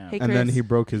 going ham. Hey, And then Chris. he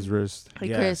broke his wrist. Hey,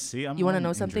 Yeah, Chris, see, I'm- you want to I'm know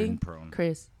injury something? prone.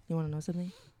 Chris, you want to know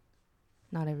something?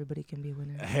 Not everybody can be a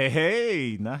winner.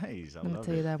 Hey, nice. I I'm gonna love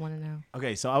tell it. you that one now.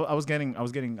 Okay, so I was getting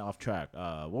off track.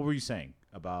 What were you saying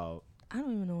about? I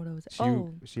don't even know what I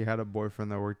was. She had a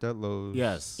boyfriend that worked at Lowe's.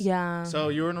 Yes. Yeah. So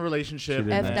you were in a relationship. She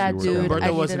didn't F and that actually dude. work. Humberto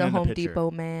I wasn't needed a in the Home picture.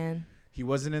 Depot man. He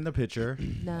wasn't in the picture.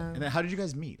 No. And then how did you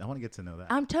guys meet? I want to get to know that.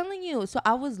 I'm telling you. So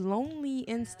I was lonely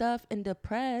and stuff and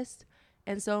depressed.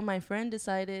 And so my friend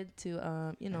decided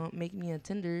to, make me a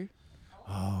Tinder.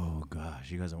 Oh gosh,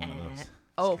 you guys are one of those.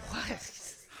 Oh,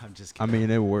 what? I'm just I kidding.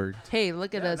 mean, it worked. Hey,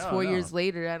 look at Yeah, us no, 4 no. years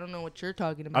later. I don't know what you're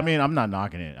talking about. I mean, I'm not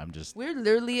knocking it. I'm just. we're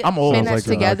literally I'm old. been Sounds as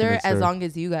like you're knocking together it, as sir. long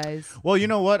as you guys. Well, you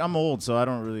know what? I'm old, so I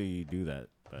don't really do that.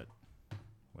 But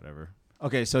whatever.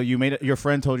 Okay, so you made it. Your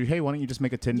friend told you, hey, why don't you just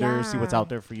make a Tinder, see what's Yeah. out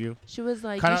there for you? She was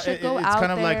like, Kind you of. should go It's out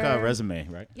kind of like a there. resume,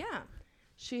 right? Yeah.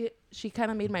 She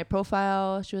kind of made my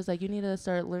profile. She was like, you need to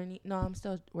start learning. No, I'm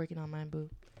still working on mine, boo.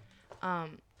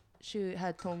 She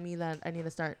had told me that I need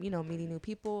to start, meeting new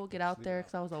people, get out there,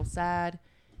 because I was all sad.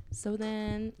 So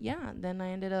then I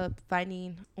ended up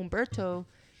finding Humberto,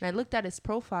 and I looked at his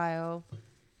profile,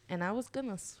 and I was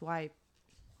gonna swipe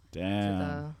Damn.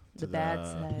 to the bad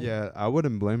side. Yeah, I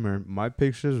wouldn't blame her. My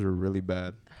pictures were really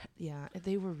bad. Yeah,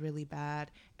 they were really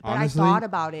bad. But Honestly- I thought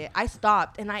about it. I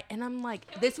stopped, and I'm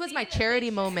like, this was my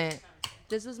charity moment.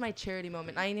 this was my charity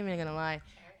moment. I ain't even gonna lie.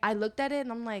 I looked at it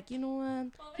and I'm like, you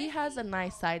know what? He has a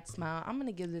nice side smile. I'm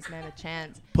gonna give this man a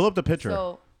chance. Pull up the picture.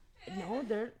 So, no,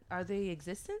 are they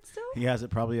existent still? He has it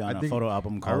probably on a photo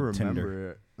album I called Tinder.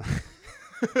 remember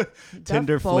it.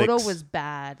 Tinder that photo flicks. was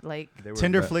bad. Like, They were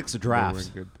Tinder ba- flicks they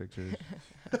drafts. weren't good pictures.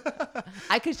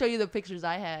 I could show you the pictures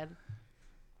I had.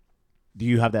 Do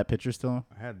you have that picture still?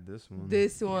 I had this one.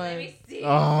 This Let one. me see.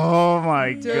 Oh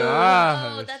my Dude. Oh,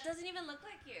 god! that doesn't even look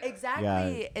like you. Exactly.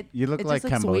 Yeah, It, you look it like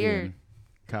just looks Cambodian. weird.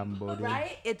 Cambodia.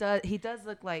 Right? It does. He does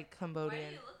look like Why do Cambodian.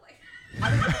 you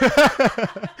look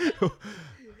like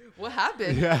What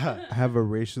happened? Yeah. I have a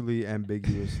racially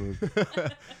ambiguous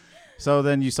look. So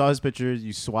then you saw his picture,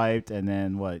 you swiped, and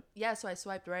then what? Yeah, so I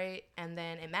swiped right and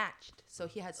then it matched. So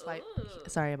he had swiped. Ooh.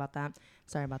 Sorry about that.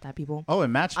 Sorry about that, people. Oh, it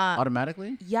matched Uh,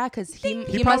 automatically. Yeah, because he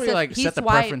He must probably have, like he set the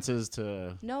swiped. preferences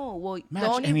to No, well, the match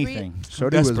only anything.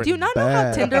 Shorty was Desperate. do you not know how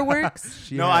bad. Tinder works?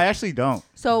 She No, had- I actually don't.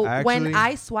 So when Actually-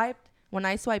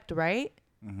 I swiped right,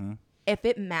 Mm-hmm. if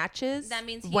it matches, That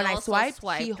means he when I also swiped,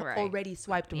 swiped he right. already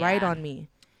swiped Yeah. right on me.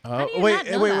 do you wait, not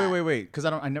know that? wait, because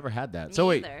I never had that. Me So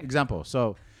wait, either. example.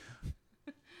 So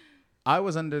I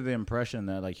was under the impression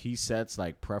that like he sets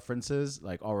like preferences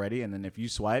like already, and then if you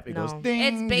swipe, it goes No. ding.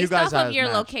 It's you based guys off of has your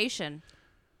matched. location.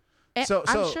 So-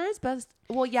 I'm so- sure it's best.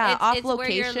 Well, yeah, it's, off it's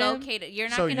location. where you're located. You're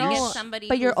not So going to you get s- somebody.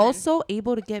 But you're who's in- also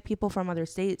able to get people from other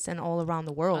states and all around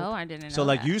the world. Oh, I didn't know. So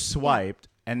like that. you swiped,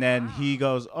 and then he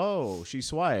goes, "Oh, she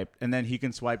swiped," and then he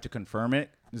can swipe to confirm it.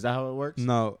 Is that how it works?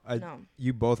 No, No.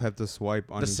 you both have to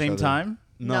swipe on The each same other. time?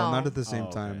 No, No. not at the same Oh,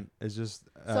 okay. time. It's just.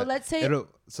 So let's say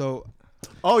So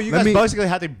Oh, you Let guys me- basically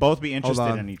have to both be interested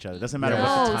on. in each other. Doesn't matter Yeah.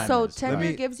 what the no, time so is. Tinder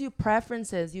me- gives you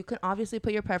preferences. You can obviously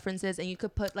put your preferences, and you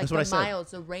could put like That's what I the said. miles,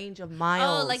 the range of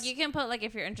miles. Oh, like you can put like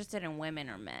if you're interested in women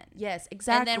or men. Yes,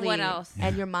 exactly. then what else?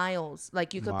 And your miles,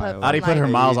 like you could Miles. put. Adi put her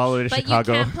like- miles all the way to But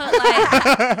Chicago. you can't put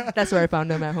like That's where I found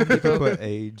them at Home you can Depot. put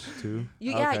age too.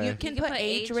 Yeah, Okay. you can put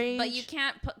age range, but you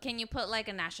can't put. Can you put like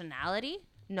a nationality?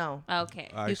 No,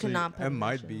 Okay. Actually, cannot put It a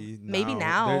might national- be. Maybe now.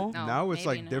 now. There- Oh, now it's maybe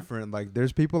like now. different. Like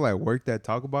there's people at work that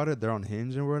talk about it. They're on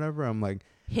Hinge or whatever. I'm like,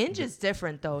 Hinge is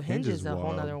different though. Hinge, Hinge is is a whole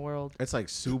wild. nother world. It's like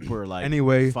super like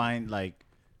Anyway. find like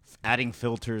adding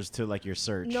filters to like your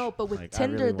search. No, but with Like, I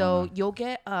Tinder really though,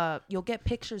 wanna- you'll get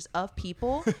pictures of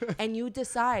people, and you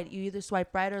decide. You either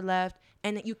swipe right or left,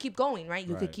 and you keep going. Right?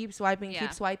 You could Right. keep swiping, Yeah.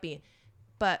 keep swiping.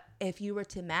 But if you were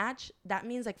to match, that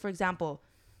means like for example,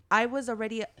 I was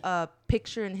already a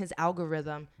picture in his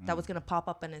algorithm that was gonna pop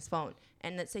up on his phone,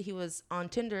 and let's say he was on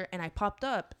Tinder, and I popped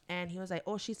up, and he was like,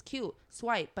 "Oh, she's cute."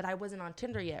 Swipe, but I wasn't on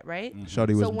Tinder yet, right? Shawty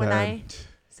was So when bad.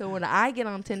 So when I get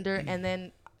on Tinder and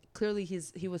then clearly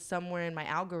he was somewhere in my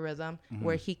algorithm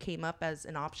where he came up as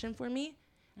an option for me,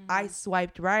 I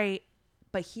swiped right,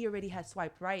 but he already had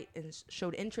swiped right and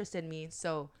showed interest in me,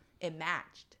 so it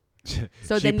matched.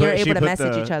 So She then you're she able to put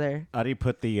message the- each other. Adi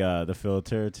put the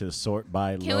filter to sort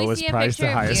by Can we lowest see a price to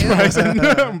picture of highest you? price, and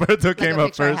Humberto Like came a up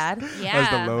picture I first had. Yeah. as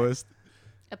the lowest.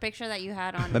 A picture that you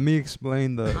had on. Let me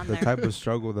explain the On the there. type of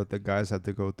struggle that the guys had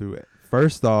to go through.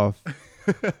 First off,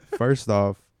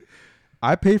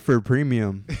 I paid for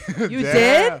premium. You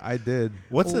did? I did.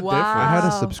 What's the Wow. difference? I had a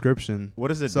Wow. subscription. What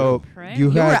does it So do? Right. you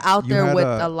You had were out you there had with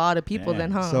a lot of people Yeah.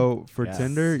 then, huh? So for Yeah.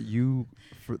 Tinder,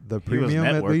 for the He was premium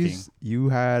at networking. least, you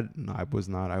had. No, I was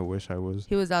not. I wish I was.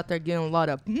 he was out there getting a lot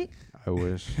of. I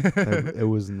wish it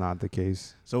was not the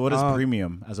case. So what is Um,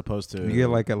 premium as opposed to? You get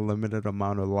like a limited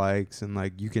amount of likes, and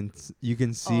like you can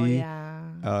Oh see yeah.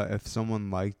 if someone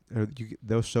liked, or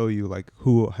they'll show you like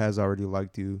who has already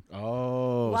liked you.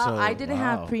 Oh, Wow, so, I didn't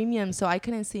wow. have premium, so I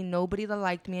couldn't see nobody that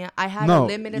liked me. I had a No,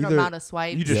 limited either- amount of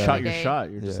swipes. You just Yeah. shot per your day.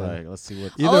 shot. You're just Yeah. like, let's see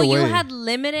what. Either Oh, you way. had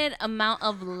limited amount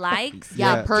of likes.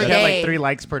 Yeah, Yeah. per You day. had like 3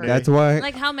 likes per day. That's why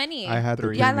Like how many? I had the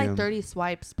 3. Yeah, premium. like 30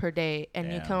 swipes per day, and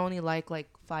you Damn. can only like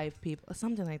 5 people,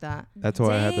 something like that. That's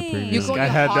why I had the Dang. premium. You This go guy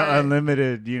your had the heart.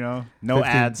 unlimited, no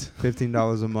ads.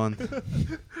 $15 a month.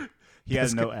 He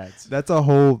has This no ads. That's a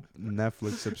whole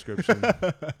Netflix subscription.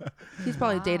 He's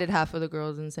probably Wow. dated half of the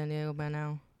girls in San Diego by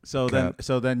now. So Cap.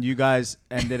 then you guys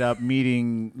ended up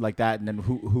meeting like that, and then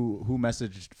who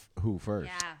messaged who first?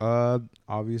 Yeah.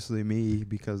 Obviously me,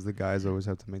 because the guys always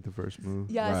have to make the first move.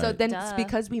 Yeah, so Right. then Duh.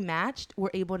 because we matched, we're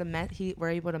able to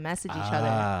message each other.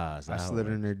 Ah, is I that how it slid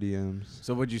in works? their DMs.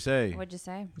 So what'd you say? What'd you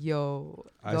say? Yo,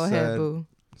 I go ahead, said- boo.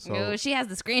 So Ooh, she has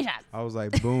the screenshot. I was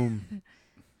like, boom.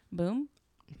 Boom.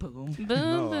 Boom. Boom.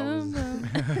 No, I boom. was-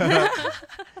 Boom.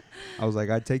 I was like,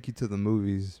 I take you to the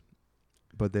movies,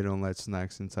 but they don't let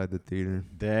snacks inside the theater.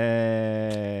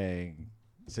 Dang.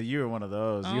 So you were one of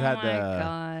those. Oh You had my the.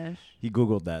 gosh. He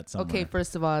googled that somewhere. Okay,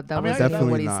 first of all, that I mean, was I even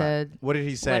what he definitely not. said. What did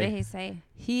he say? What did he say?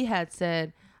 He had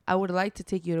said, I would like to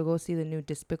take you to go see the new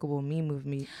Despicable Me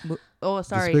movie. Oh,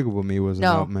 sorry. Despicable Me wasn't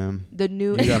No. out, ma'am. The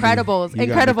new You got me- Incredibles. you got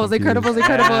me Incredibles. confused.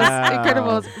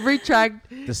 Incredibles. Retract.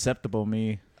 Deceptible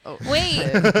me. Oh. Wait,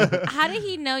 how did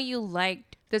he know you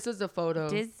liked This was a photo.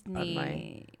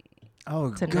 Disney?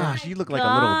 Oh Tonight. gosh, you look like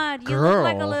God, a little girl. you look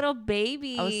like a little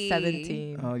baby. I was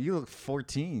 17. Oh, you look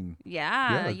 14. Yeah,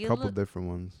 Yeah, a you couple look. different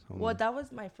ones. Hold Well, on. that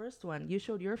was my first one. You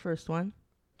showed your first one.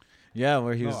 Yeah,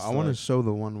 where he No, was. I want to show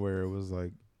the one where it was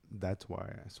like, that's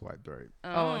why I swiped right.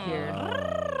 Oh, here.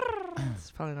 Oh.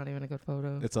 It's probably not even a good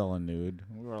photo. It's all in nude.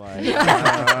 We were like,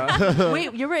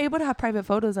 Wait, you were able to have private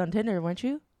photos on Tinder, weren't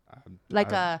you?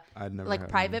 Like I'd never like had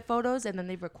private photos, and then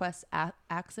they request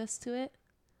access to it.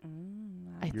 I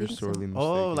One. You're think sorely so. mistaken.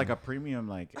 oh, like a premium,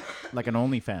 like an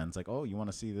OnlyFans. Like, oh, you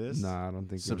want to see this? Nah, I don't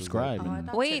think. Subscribe. Oh, I and-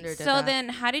 thought Wait, Tinder did so that. then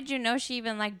how did you know she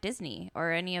even liked Disney or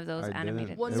any of those I didn't.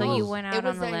 animated? Well, so no, you went out it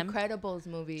was on a the limb. Incredibles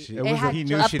movie. She- It was had he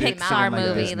knew a she didn't Pixar sound like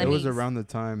movie. Disney. Let It was me- around the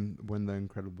time when The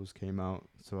Incredibles came out.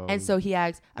 So. And so he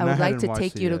asked, I And I would like hadn't to watched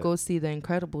take it you to yet. go see the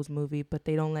Incredibles movie, but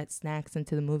they don't let snacks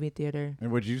into the movie theater.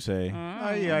 And what'd you say? Mm.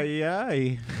 Ay,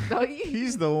 ay, ay.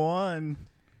 He's the one.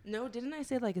 No, didn't I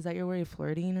say, like, is that your way of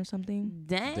flirting or something?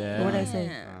 Damn. What did I say?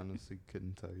 I honestly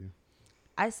couldn't tell you.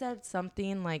 I said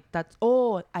something like,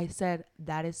 I said,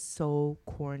 that is so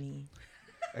corny.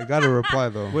 I got a reply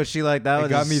though. Was she like that? It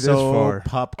Was got me this so far.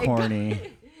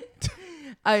 popcorny.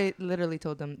 I literally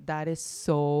told them, that is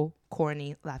so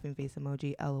corny. Laughing face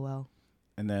emoji, LOL.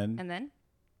 And then And then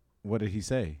what did he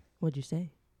say? What'd you say?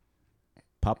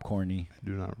 Popcorny. I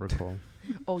do not recall.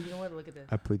 Oh, you know what? Look at this.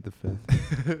 I plead the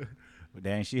fifth.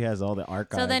 Dang, she has all the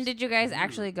archives. so then did you guys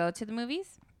actually go to the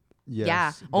movies? Yes.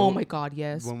 Yeah. but Oh my God,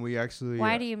 yes. When we actually,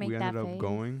 Why do you make we that ended up face?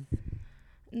 going.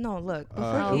 No, look.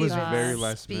 Before it he was even very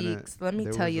last minute. speaks, let me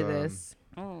There tell was, you this.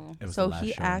 Oh. It was So the last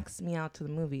he show. asked me out to the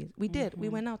movies. We did. We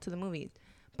Mhm. went out to the movies.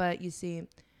 But you see,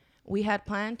 we had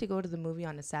planned to go to the movie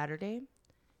on a Saturday.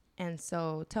 And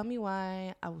so tell me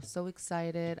why I was so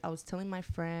excited. I was telling my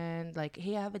friend, like,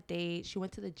 hey, I have a date. She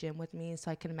went to the gym with me so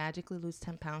I can magically lose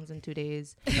 10 pounds in 2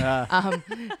 days.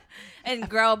 And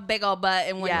grow a big old butt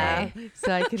in one day.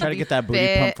 So I can Try to be get that booty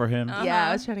fit. pump for him. Uh-huh. Yeah,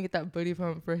 I was trying to get that booty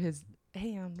pump for his.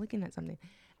 Hey, I'm looking at something.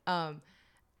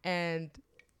 And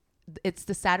it's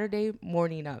the Saturday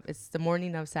morning of. It's the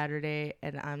morning of Saturday,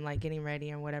 and I'm like getting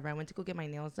ready or whatever. I went to go get my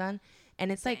nails done,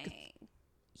 and it's like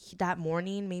that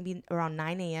morning, maybe around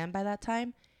 9 a.m. by that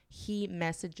time, he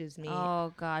messages me.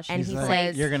 Oh gosh. And He's he like,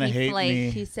 says, "You're gonna he hate flaked. me."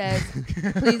 He says,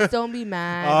 please don't be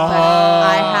mad, Oh. but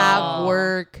I have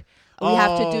work. We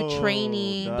have to do Oh,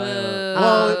 training. God. Boo.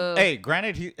 Well, hey,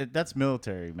 granted, that's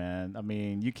military, man. I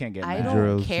mean, you can't get I mad. don't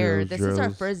Drills, care. drills, This is our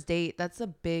drills. first date. That's a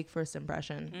big first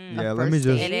impression. Mm. Yeah, A let me first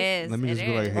just. It is. Let me It just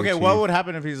be like, is. hey, Okay, Chief. what would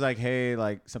happen if he's like, hey,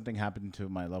 like something happened to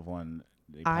my loved one?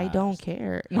 They I don't passed.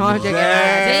 care. No, I'm joking.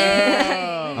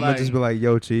 Damn. I'm gonna just be like,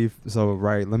 yo, Chief. So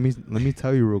right, let me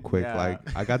tell you real quick. Yeah.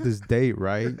 Like, I got this date,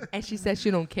 right? And she said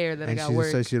she don't care that And I she got work.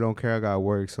 said she don't care. I got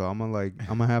work, so I'm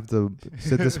gonna have to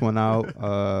sit this one out.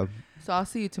 So I'll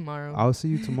see you tomorrow. I'll see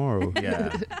you tomorrow.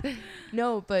 Yeah.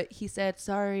 No, but he said,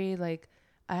 sorry, like,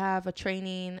 I have a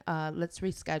training. Let's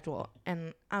reschedule.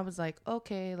 And I was like,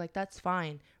 okay, like, that's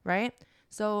fine, right?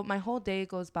 So my whole day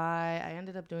goes by. I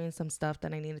ended up doing some stuff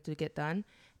that I needed to get done.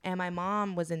 And my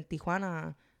mom was in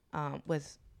Tijuana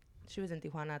she was in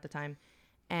Tijuana at the time.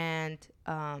 And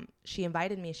she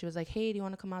invited me. She was like, hey, do you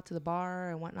want to come out to the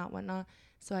bar and whatnot?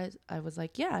 So I was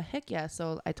like, yeah, heck yeah.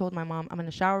 So I told my mom, I'm going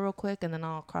to shower real quick and then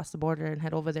I'll cross the border and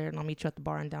head over there and I'll meet you at the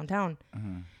bar in downtown.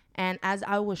 Mhm. And as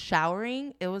I was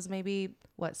showering, it was maybe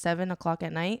 7 o'clock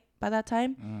at night by that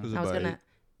time. Mm. It was I was about gonna,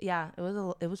 yeah,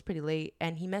 it was pretty late.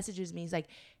 And he messages me. He's like,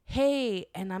 hey,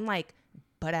 and I'm like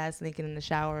butt ass naked in the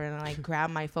shower, and I like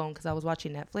grab my phone because I was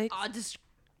watching Netflix. Oh,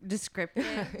 descriptive.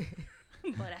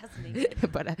 Butt ass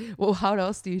naked. But well, how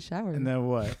else do you shower? And then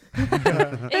what?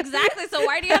 Exactly. So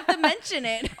why do you have to mention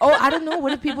it? Oh, I don't know.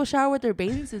 What if people shower with their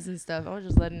penises and stuff? I was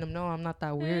just letting them know I'm not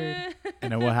that weird.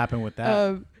 And then what happened with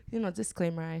that?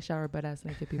 Disclaimer: I shower butt ass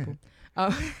naked people.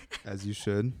 As you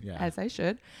should. Yeah. As I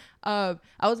should. I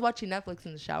was watching Netflix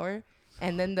in the shower,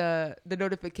 and then the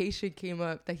notification came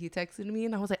up that he texted me,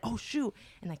 and I was like, oh shoot!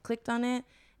 And I clicked on it,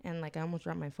 and like I almost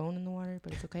dropped my phone in the water,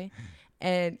 but it's okay.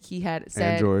 And he had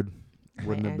said, Android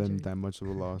wouldn't have been Android. that much of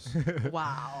a loss.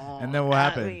 wow. And then what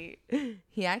happened? Wait.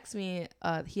 He asked me,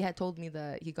 he had told me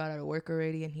that he got out of work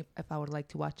already and if I would like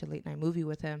to watch a late night movie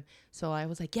with him. So I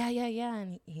was like, yeah.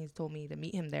 And he told me to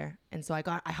meet him there. And so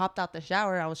I hopped out the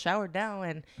shower. I was showered down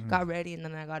and got ready. And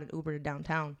then I got an Uber to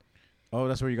downtown Oh,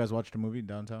 that's where you guys watched a movie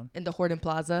downtown? in the Horton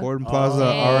Plaza. Gordon Plaza,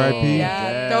 Oh. R.I.P.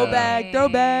 Yeah. Dang.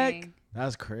 Throwback.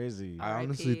 That's crazy. I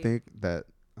honestly RIP. think that,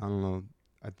 I don't know,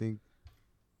 I think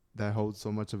that holds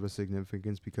so much of a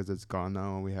significance because it's gone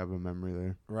now and we have a memory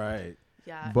there. Right.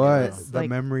 Yeah, it But was, the like,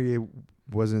 memory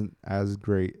wasn't as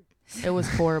great. it was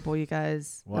horrible, you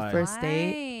guys. Why? The first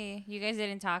date. Why? You guys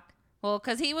didn't talk. Well,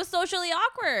 because he was socially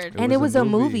awkward. And it was a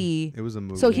movie. It was a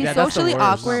movie. So he's Yeah, that's the socially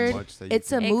worst. awkward. Not much that you It's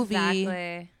can a do. movie.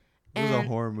 Exactly. It was a And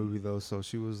horror movie though, so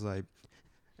she was like,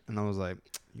 and I was like,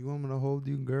 "You want me to hold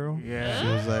you, girl?" Yeah. She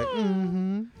was like,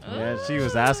 "Mm-hmm." Yeah, she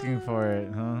was asking for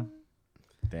it, huh?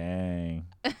 Dang.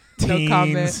 No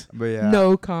comment. Teens. But yeah,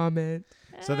 no comment.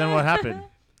 So then what happened?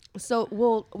 So,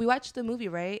 well, we watched the movie,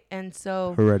 right? And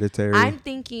so Hereditary, I'm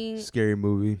thinking, scary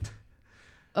movie.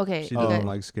 okay, She Oh. doesn't okay,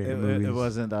 like scary It, movies. it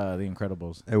wasn't The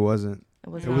Incredibles. It wasn't. it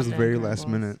was, It not was The very last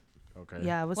Incredibles. minute. Okay.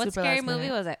 Yeah, it was What super scary last movie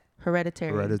minute. was it?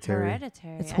 Hereditary. Hereditary.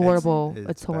 It's I- horrible. It's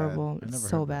It's bad. horrible. I It's never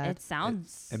so heard bad. It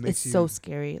sounds. It It's makes you. so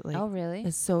scary. Like, Oh really?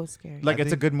 it's so scary. Like, I it's a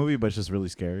think- good movie, but it's just really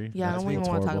scary. Yeah, I That's don't even what's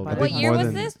wanna talk horrible about about it. What it. year more was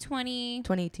than- this? 20.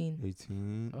 2018.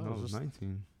 18. Oh, No, it it was was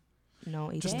 19. No,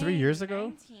 18. Just 3 years ago?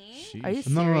 19? Are you Sheesh.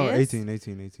 No, serious? 18.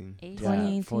 18. Yeah,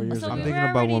 2018. 4 years So ago. I'm we thinking were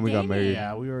about when already we got dating. married.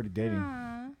 Yeah, we were already dating.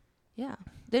 Aw. Yeah.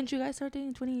 Didn't you guys start dating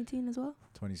in 2018 as well?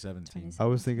 2017. I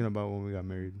was thinking about when we got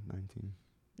married. 19.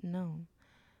 No.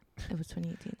 It was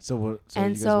 2018. So what? So And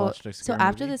you guys so- watched a So scary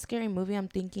after movie? the scary movie, I'm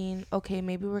thinking, okay,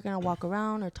 maybe we're going to walk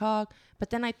around or talk. But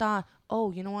then I thought,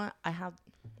 oh, you know what?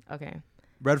 Okay.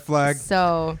 Red flag.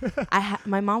 So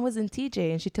my mom was in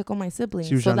TJ and she took all my siblings.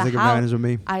 She was so trying to the take advantage of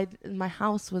me. my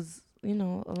house was,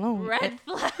 alone. Red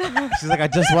flag. She's like, I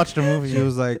just watched a movie. She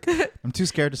was like, I'm too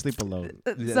scared to sleep alone.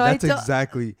 yeah, So I that's told-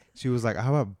 exactly. She was like, I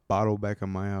have a bottle back at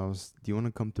my house. Do you want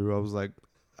to come through? I was like,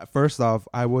 first off,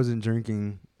 I wasn't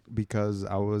drinking because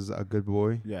I was a good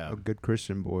boy. Yeah. A good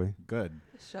Christian boy. Good.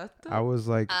 Shut the I was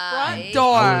like, front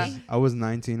door. I was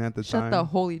 19 at the Shut time. the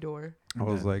holy door. I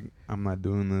was Okay. like, I'm not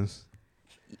doing this.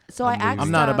 So I I'm asked leaving.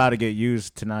 I'm not about to get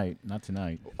used tonight. Not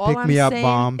tonight. all Pick I'm me up, saying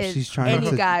Mom. is She's trying any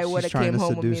to- guy she's would have trying came to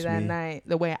home with me seduce that me. night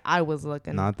the way I was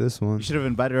looking. Not this one. You should have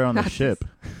invited her on the Not ship.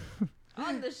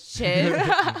 On the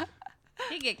ship.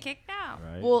 He get kicked out.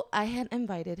 Right. Well, I had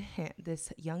invited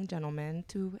this young gentleman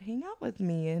to hang out with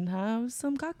me and have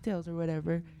some cocktails or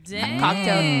whatever. Dang.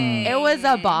 Cocktail. It was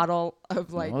a bottle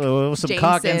of like. well, there was some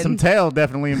cock and some Jameson. tail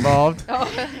definitely involved. Oh.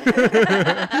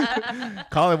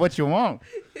 Call it what you want.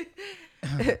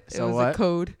 It So was what? a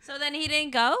code. So then he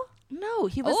didn't go? No,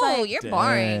 he was Oh, like, you're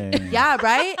boring. Dang. yeah,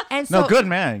 right. And so No, good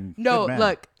man. No, Good man.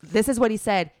 look, this is what he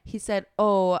said. He said,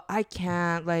 "Oh, I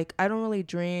can't. Like, I don't really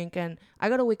drink, and I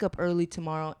gotta wake up early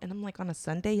tomorrow." And I'm like, on a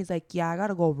Sunday, he's like, "Yeah, I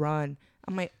gotta go run."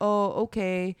 I'm like, "Oh,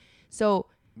 okay." So,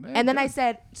 Man, and then I good.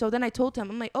 said, so then I told him,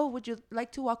 I'm like, "Oh, would you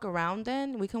like to walk around?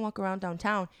 Then we can walk around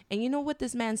downtown." And you know what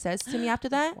this man says to me after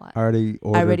that? What? I already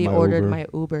ordered, I already ordered Uber. my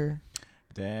Uber.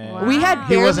 Damn. Wow. We had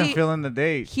He wasn't barely- feeling the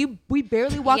date. We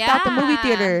barely walked out the movie Yeah.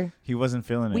 theater. He wasn't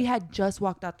feeling it. We had just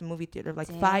walked out the movie theater like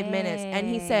 5 minutes, and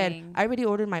he said, Dang. "I already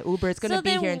ordered my Uber. It's gonna So be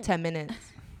then here in w- 10 minutes."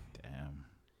 Damn.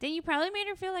 Then you probably made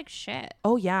her feel like shit.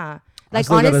 Oh yeah, I like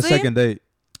still got a honestly, second date.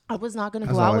 I was not gonna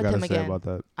That's go all out I with gotta him say again. about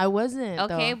that. I wasn't.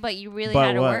 Okay, though. but you really But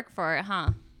had to what? work for it,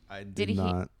 huh? I Did he?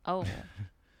 not. Oh,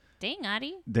 dang,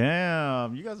 Adi.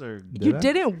 Damn. You guys are. You I?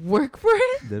 didn't work for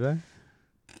it. Did I?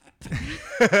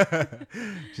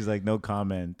 She's like, no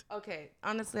comment. Okay,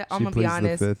 honestly, She I'm gonna be pleads the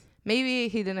honest. fifth. Maybe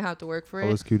he didn't have to work for I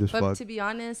it. was cute as But fuck. to be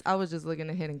honest, I was just looking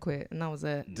to hit and quit, and that was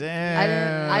it.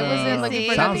 Damn. I wasn't looking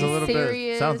for Sounds nothing a little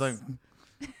serious. bit. Sounds like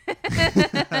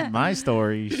my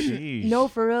story. Sheesh. No,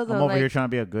 for real though. I'm over like, here trying to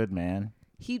be a good man.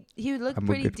 he looked I'm a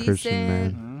pretty good decent. Christian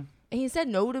man. Mhm. And he said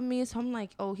no to me, so I'm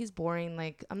like, oh, he's boring.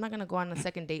 Like, I'm not gonna go on a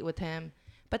second date with him.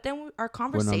 But then our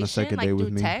conversation, second like date with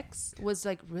through me. text, was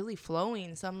like really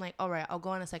flowing. So I'm like, all right, I'll go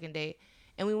on a second date.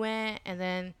 And we went, and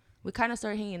then we kind of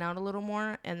started hanging out a little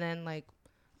more. And then like,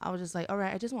 I was just like, all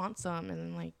right, I just want some, and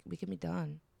then like we can be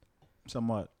done.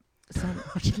 Somewhat. Some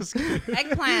Just kidding.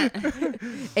 Eggplant.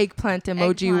 eggplant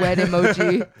emoji, Eggplant. wet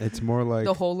emoji, It's more like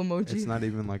the whole emoji. it's not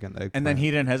even like an egg. And then he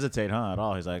didn't hesitate, huh, at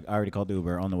all. He's like, I already called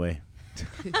Uber on the way.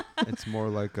 It's more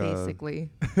like a Basically.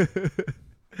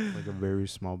 very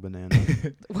small banana.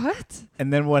 What?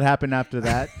 And then what happened after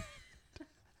that?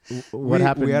 What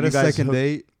happened? We had You a guys second hooked-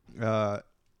 date.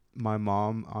 My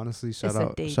mom, honestly, It's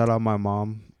a date. shout out my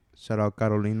mom. Shout out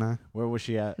Carolina. Where was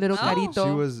she at? Little Oh.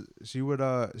 carito. She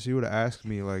would ask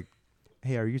me like,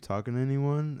 "Hey, are you talking to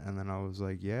anyone?" And then I was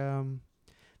like, "Yeah,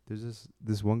 there's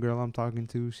this one girl I'm talking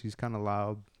to. She's kind of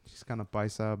loud. She's kind of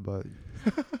paisa, but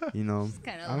you know,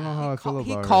 Kinda I don't know how I feel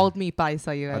He about called me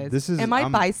paisa, you guys. this is- Am I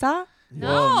I'm- paisa?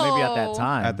 Well, maybe at that No.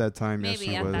 time. her." At that time, yes,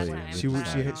 Maybe she at was. that time, She was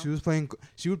but- she was playing.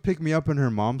 She would pick me up in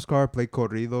her mom's car, play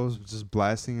corridos, just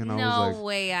blasting, and I No was like,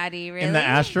 way, Adi. Really? In the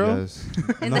Astro? "Yes."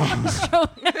 In No. the Astro.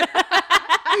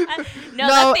 No, No,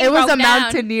 that thing it was broke a down.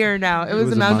 mountaineer now. It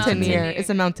was a mountaineer. It's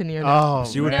a mountaineer now. Oh,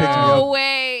 She would man. pick me No up.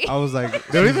 way. I was like,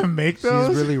 They don't even make she's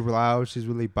those. really loud. She's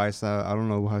really biased out. I don't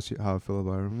know how I feel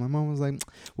about her. My mom was like,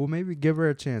 well, maybe give her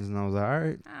a chance. And I was like, all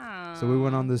right. So we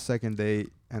went on this second date,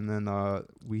 and then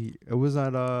it was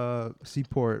at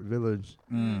Seaport Village.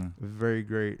 Very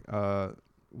great.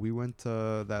 We went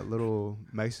to that little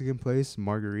Mexican place,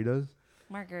 Margaritas.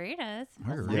 Margaritas.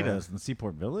 Margaritas in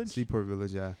Seaport Village. Seaport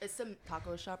Village, yeah. It's some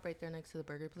taco shop right there next to the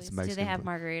burger place. It's Do Mexican they have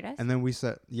place. margaritas? And then we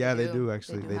said, yeah, they do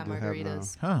actually. They do have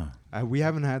margaritas. Huh. We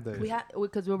haven't had that. We had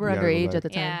because we were We gotta go underage back. at the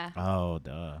time. Yeah. Oh,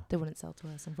 duh. They wouldn't sell to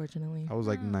us, unfortunately. I was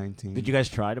like 19. Did you guys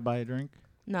try to buy a drink?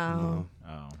 No.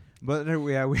 Oh. But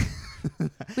yeah,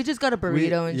 We just got a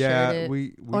burrito and shared it.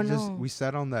 we Oh, just no. we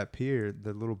sat on that pier,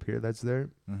 the little pier that's there,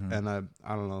 Mhm. and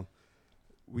I don't know.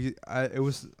 It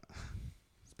was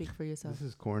Speak for yourself. this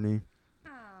is corny.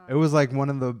 It was like one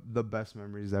of the best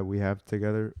memories that we have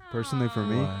together, personally for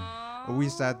me. We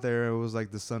sat there. It was like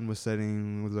the sun was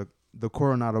setting. It was like the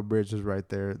Coronado Bridge was right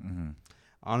there. Mhm.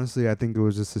 Honestly, I think it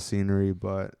was just the scenery,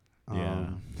 but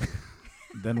Yeah.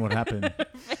 Then what happened?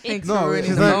 Thanks No, for ruining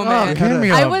she's the like, moment. "Oh, give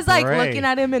me I a was like break." looking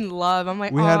at him in love. I'm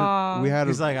like, we "Aw." had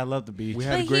He's like, I love the beach. we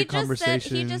But had great he just conversations.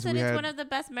 said we it's had one of the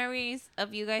best memories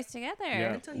of you guys together.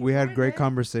 Yeah. we had great Oh,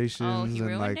 conversations he and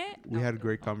ruined like it? we No. had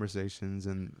great conversations,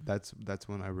 and that's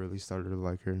when I really started to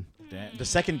like her. Damn. The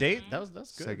second date? That's good.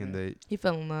 Second man. date, He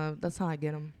fell in love. That's how I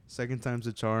get him. second time's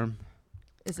a charm.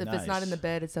 Is if it's not in the Nice.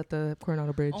 bed, it's at the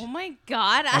Coronado Bridge. Oh my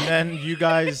god. And then you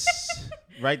guys,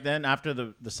 right then after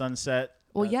the sunset.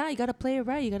 Well, yeah, you gotta play it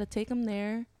right. You gotta take him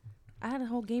there. I had a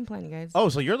whole game plan, you guys. Oh,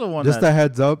 so you're the one Just that a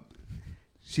heads up,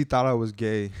 she thought I was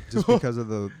gay just because of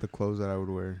the clothes that I would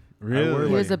wear. I Really? wore,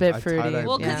 He was a bit a fruity. tie-dye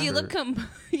well, blue because you shirt. look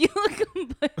you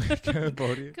look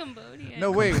Cambodia. Cambodian.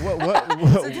 No, wait. What?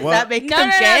 Does that make No, him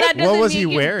no, no, gay? that doesn't What was make he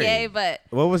him wearing? Gay, but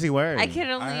What was he wearing? I can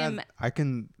only I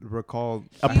can recall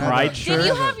A I had pride Did shirt?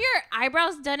 you have your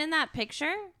eyebrows done in that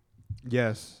picture?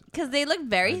 Yes, Because they look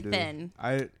very I do. thin.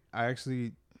 I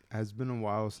actually has been a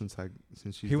while since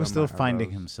she's He was done still my finding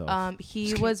eyebrows. himself.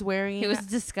 He was wearing. He was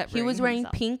discovering. He was wearing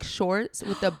himself. pink shorts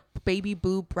with a baby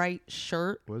blue bright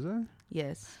shirt. Was I?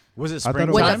 Yes. Was it I thought spring?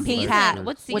 it With was a like pink black hat. shirts. What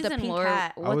With a season pink were?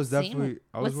 hat. What I was scene? definitely.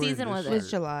 I was What wearing season this was It was it?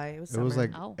 shirt. July. It was It summer. was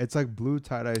like Oh. it's like blue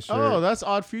tie-dye shirt. Oh, that's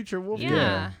Odd Future Wolf.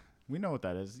 Yeah. We know what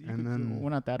that is. You And could- then- we're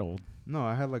not that old. No,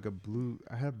 I had like a blue.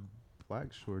 I had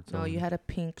black shorts. No, on. you had a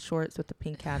pink shorts with a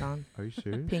pink hat on. Are you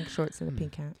serious? Pink shorts and a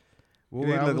pink hat. Well,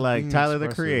 You I look was like being Tyler the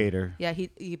expressive. Creator. Yeah, he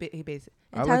basically.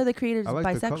 I And like- Tyler the Creator is I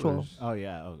like the bisexual. colors. Oh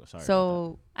yeah. Oh sorry.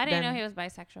 So I didn't know then- he was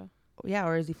bisexual. yeah,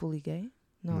 or is he fully gay?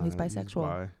 No, Nah, he's bisexual.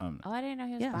 bi. Oh, I didn't know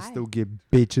he was Yeah. bi. Still get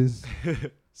bitches.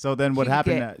 So then what You could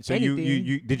happened? get So you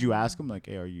anything. did you ask him like,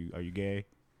 hey, are you gay?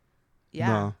 Yeah.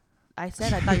 No. I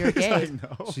said I thought you were gay. Like,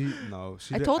 no.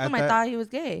 She I did- told at him I that- thought he was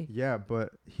gay. Yeah,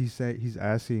 but he said he's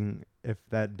asking if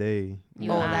that day.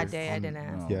 You Oh, asked. that day I On- didn't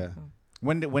ask. no. Yeah. Oh.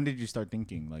 When did you start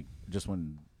thinking like just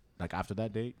when like after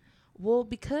that date? Well,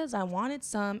 because I wanted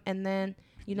some, and then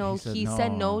He said he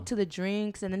said no no. to the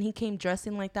drinks, and then he came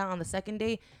dressing like that on the second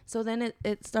day. So then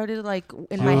it started like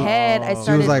in my head. I She was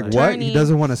started She was like, "What? turning. He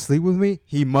doesn't want to sleep with me?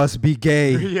 He must be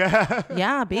gay." Yeah.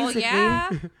 Yeah, Well, basically. yeah.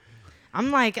 I'm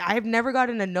like, I've never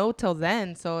gotten a no till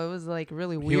then, so it was like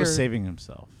really weird. He was saving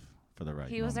himself for the right.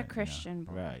 He was a moment, you know? Christian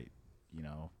boy. Right. You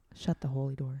know, Shut the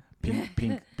holy door.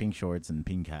 pink shorts and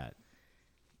pink hat.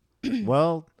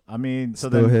 Well, I mean, so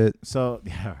Still then hit. so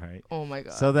yeah, right. Oh my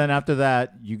god. So then after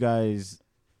that, you guys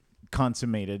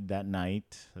consummated that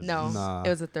night. no, Nah. it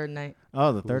was the third night.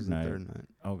 Oh, the It was third the night. third night.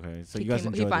 Okay, so He you guys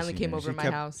came- he enjoyed the finally came scenery. over my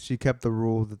kept, house. She kept the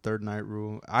rule, the third night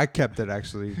rule. I kept it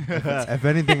actually. If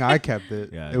anything, I kept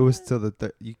it. Yeah. It was till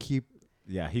the you keep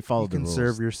Yeah, he you followed the can rules.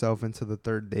 serve yourself into the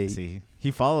third date. See,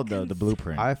 he followed the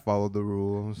blueprint. I followed the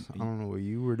rules. I don't know what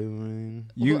you were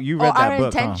doing. you read that our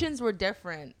book, huh? intentions were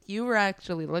different. You were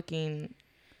actually looking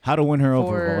How to Win Her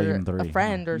Over, for Volume 3. a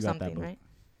friend or You got that something, book. right?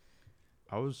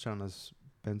 I was trying to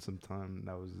spend some time.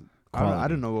 That was I Quality.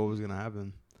 didn't know what was gonna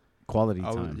happen. Quality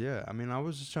I time. was, yeah, I mean, I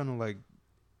was just trying to like.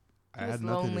 I He had was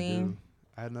nothing lonely. to do.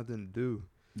 I had nothing to do.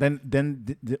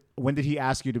 Then when did he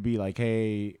ask you to be like,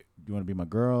 hey, do you want to be my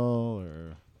girl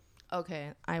or?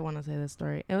 Okay, I want to say this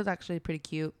story. It was actually pretty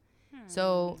cute.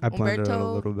 So I planned it out a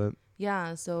Humberto, little bit,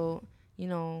 yeah. So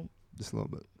just a little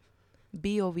bit.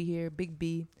 B over here, big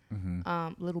B,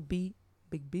 Mm-hmm. little B,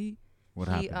 big B. What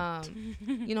he, happened?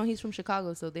 he's from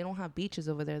Chicago, so they don't have beaches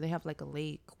over there. They have like a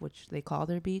lake, which they call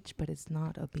their beach, but it's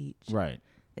not a beach. Right.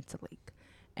 It's a lake.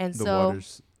 And The so,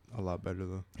 water's a lot better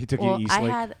though. He took well, you East I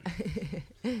Lake.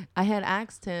 had, I had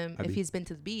asked him Have if you- he's been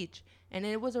to the beach, and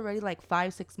it was already like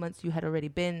 5-6 months. You had already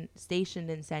been stationed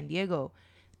in San Diego,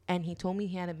 and he told me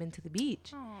he hadn't been to the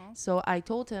beach. Aw. So I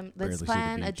told him, let's Barely see the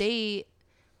plan a beach. date.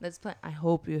 Let's plan. I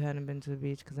hope you hadn't been to the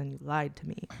beach because then you lied to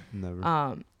me. Never.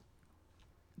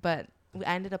 But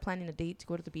I ended up planning a date to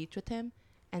go to the beach with him.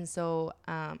 And so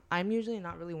I'm usually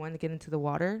not really one to get into the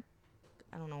water.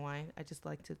 I don't know why. I just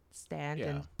like to stand Yeah.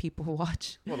 and people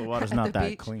watch. Well, the water's at not the that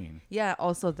beach. clean. Yeah,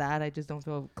 also that. I just don't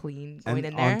feel clean going And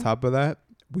in there. on top of that,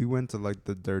 we went to like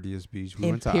the dirtiest beach. We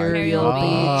went to Imperial Ivy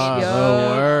Hill. Beach. The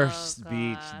yo. worst Oh,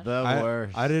 beach. gosh. The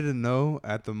worst. I didn't know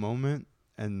at the moment,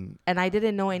 and And I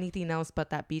didn't know anything else but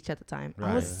that beach at the time.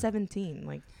 I was Right. 17.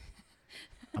 Like,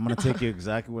 I'm gonna take you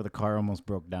exactly where the car almost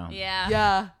broke down. Yeah.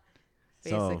 yeah.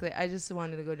 So- Basically, I just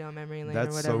wanted to go down memory lane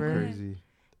that's or so whatever. crazy.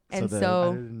 And So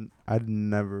so, I'd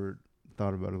never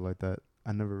thought about it like that.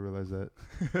 I never realized that.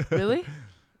 really?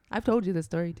 I've told you the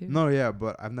story too. No, yeah,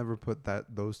 but I've never put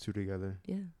those two together.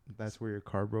 Yeah. That's where your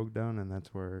car broke down, and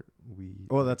that's where we.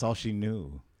 Well, that's all she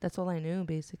knew. That's all I knew,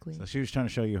 basically. So she was trying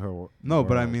to show you her. No,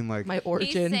 but I world. mean, like, My He's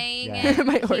origin. saying Yeah. it.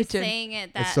 My He's origin. saying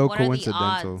it that so what are the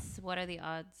coincidental. odds? What are the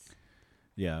odds?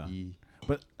 Yeah. E.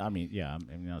 But I mean, yeah,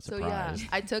 I'm not So yeah, surprised.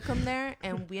 I took him there,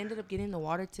 and we ended up getting in the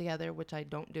water together, which I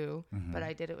don't do, Mhm. but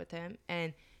I did it with him.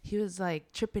 And he was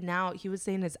like tripping out. He was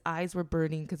saying his eyes were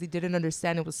burning because he didn't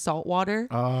understand it was salt water.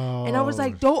 Oh. And I was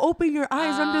like, "Don't open your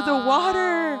eyes under the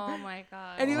water." Oh my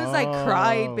god. And he was like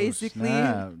crying, Oh, basically.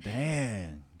 snap.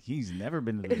 Damn. He's never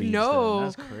been to the beach. No. Then.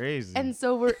 That's crazy. And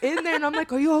so we're in there, and I'm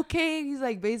like, "Are you okay?" And he's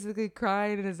like basically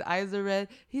crying, and his eyes are red.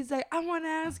 He's like, "I want to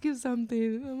ask you something."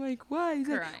 And I'm like, "Why?" He's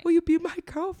like, Crying. "Will you be my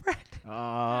girlfriend?"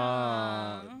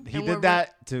 He And did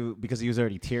that because he was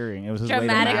already tearing. It was his way to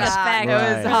Dramatic mask- effect. It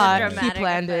was Right. hot. Dramatic He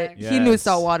planned effect. it. He knew Yes.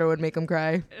 salt water would make him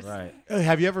cry. Right.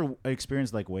 Have you ever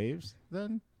experienced like waves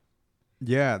then?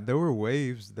 Yeah, there were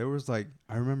waves. There was like,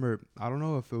 I remember, I don't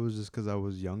know if it was just because I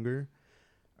was younger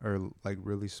or like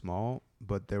really small,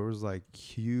 but there was like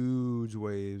huge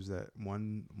waves that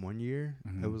one year.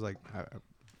 Mhm. It was like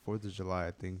 4th of July,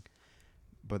 I think.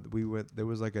 But we went, there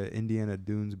was like a Indiana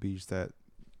Dunes beach that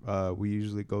we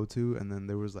usually go to, and then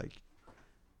there was like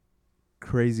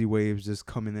crazy waves just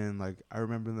coming in. Like, I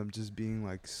remember them just being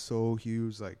like so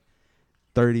huge, like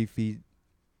 30 feet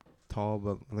tall,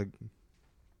 but like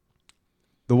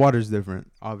the water's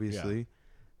different, obviously,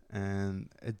 and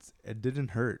it didn't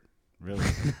hurt. Really?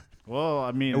 Well,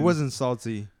 I mean, It wasn't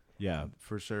salty Yeah.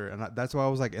 for sure, and that's why I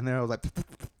was like in there. I was like,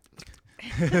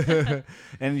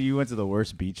 And you went to the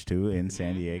worst beach too in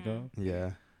San Diego.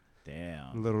 yeah.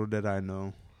 Damn. Little did I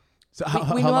know. So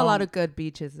We know a lot of good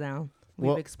beaches now. We've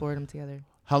Well- explored them together.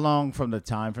 How long from the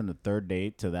third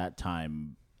date to that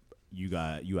time you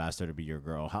asked her to be your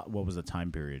girl? What was the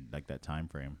time period, like that time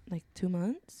frame? Like 2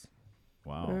 months.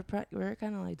 Wow. We were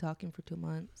kind of like talking for 2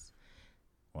 months.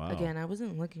 Wow. Again, I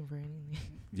wasn't looking for anything.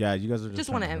 Yeah, you guys are Just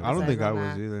trying wanna to hook I don't up. think I on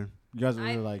was that. either. You guys were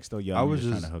I- like still young. I you was just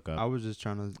just trying to hook up. I was just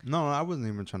trying to. No, I wasn't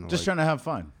even trying to. just like, trying to have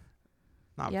fun.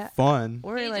 Not Yeah. fun.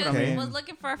 Or He like, just Okay. was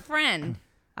looking for a friend,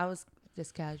 I was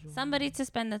just casual. somebody to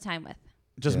spend the time with.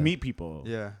 Just Yeah. meet people.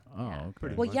 Yeah, Oh, Yeah. okay.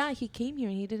 Pretty Well, much. yeah, he came here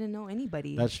and he didn't know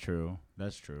anybody. That's true.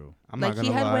 That's true. I'm like not he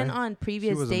gonna had lie. went on She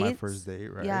previous wasn't dates. my first date,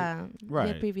 right? Yeah, we Right.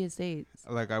 had previous dates.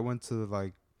 Like I went to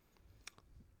like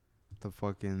the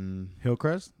fucking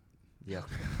Hillcrest? yeah,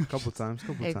 a couple times.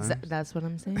 That's what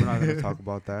I'm saying. We're not gonna talk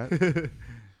about that.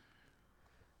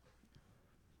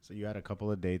 So you had a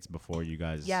couple of dates before you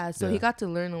guys. Yeah, so Yeah. he got to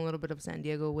learn a little bit of San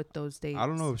Diego with those dates. I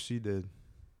don't know if she did.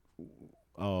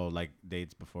 Oh, like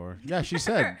dates before? Yeah, she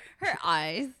said. Her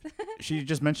eyes. She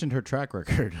just mentioned her track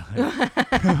record.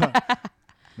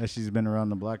 That she's been around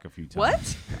the block a few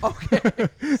times. What? Okay.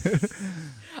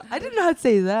 I did not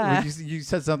say Well, that. you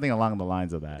said something along the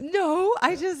lines of that. No,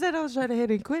 I just said I was trying to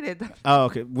hit and quit it. Oh,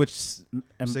 okay. Which,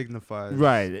 Signifies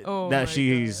right. Oh that my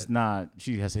she's not,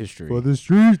 she has history. for the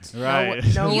streets. Right.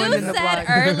 No You one in the said block.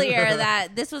 earlier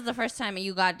that this was the first time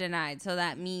you got denied, so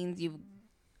that means you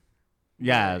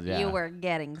yeah. were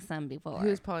getting some before. He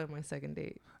was probably my second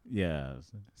date. Yeah.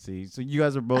 See, so you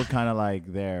guys are both kind of like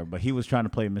there, but he was trying to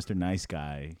play Mr. Nice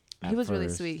Guy. He was really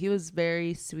sweet. He was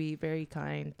very sweet, very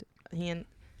kind.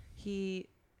 He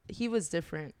was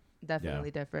different,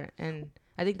 definitely different, and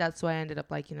I think that's why I ended up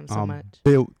liking him so much.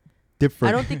 Built different.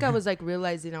 I don't think I was like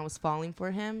realizing I was falling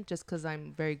for him just because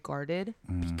I'm very guarded.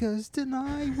 because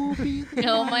tonight will be. The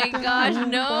Oh my gosh,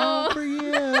 no. for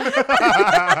you.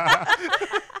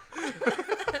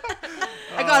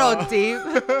 I got all deep.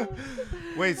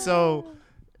 Wait, so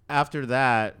after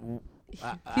that,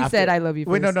 He said, "I love you."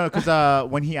 Wait, first. no, because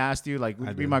when he asked you, like, would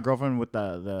I you be did. my girlfriend with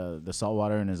the salt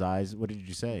water in his eyes? What did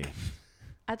you say?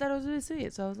 I thought it was really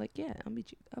sweet, so I was like, "Yeah,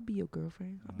 I'll be your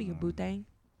girlfriend. I'll be your boo thing."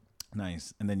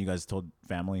 Nice. And then you guys told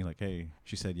family, like, hey,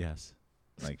 she said yes.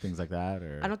 like things like that,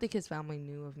 or I don't think his family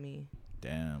knew of me.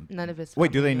 damn. None of his.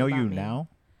 Wait, do they family know knew you about me. now?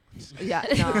 Yeah.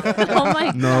 No. Oh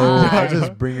my No, god. I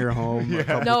just bring her home. A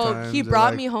couple No, times. he They're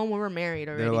brought like- me home when we were married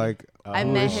already. They're like, I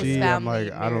who met is his she? I'm family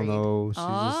like, I don't married. know. She's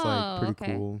just like Oh, pretty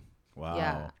okay. cool. Wow.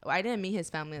 Yeah, I didn't meet his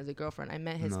family as a girlfriend. I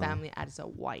met his No. family as a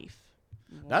wife.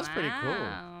 That's pretty cool.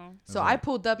 Wow. So Okay. I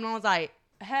pulled up and I was like,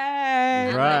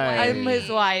 "Hey, Right. I'm his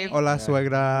wife." Hola,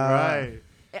 suegra. Right.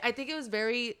 I think it was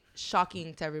very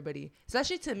shocking to everybody,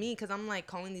 especially to me, because I'm like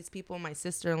calling these people my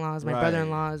sister-in-laws, my Right.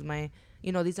 brother-in-laws, my,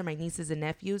 these are my nieces and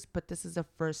nephews. But this is the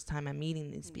first time I'm meeting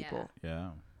these people. Yeah.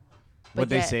 But What'd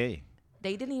they yet- say?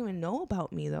 They didn't even know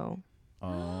about me though.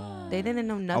 Oh. They didn't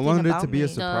know I nothing wanted about it to be me. a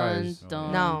surprise.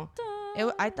 Dun, No.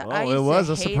 dun. I thought Oh, I it used was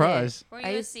to a hate it. surprise. Were I you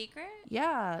a used- secret?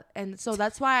 Yeah, and so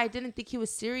that's why I didn't think he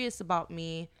was serious about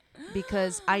me,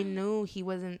 because I knew he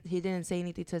didn't say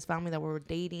anything to his family that we were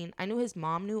dating. I knew his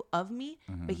mom knew of me,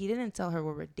 but he didn't tell her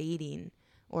we were dating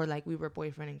or like we were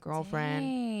boyfriend and girlfriend.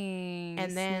 Dang.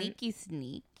 And then-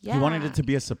 sneak. Yeah. He wanted it to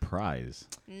be a surprise.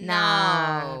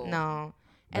 No.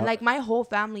 And No. like my whole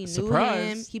family knew him.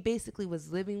 Surprise. He basically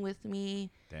was living with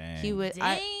me. Dang. He would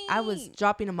I was Dang.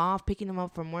 dropping him off, picking him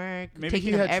up from work, Maybe taking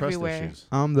he him had everywhere. trust issues.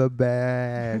 I'm the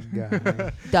bad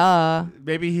guy. Duh.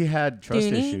 Maybe he had trust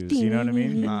issues. You know what I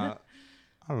mean? Nah,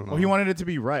 I don't know. Or he wanted it to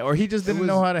be right, or he just It didn't was-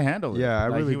 know how to handle it. Yeah, I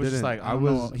Like, really he was just didn't. like, I I don't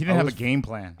know. was- He didn't I have was- a game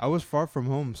plan. I was far from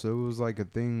home, so it was like a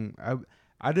thing.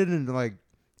 I didn't like.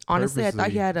 Honestly, I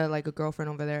thought he purposely- had a girlfriend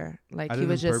over there. Like I he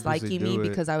was didn't just purposely liking me do it.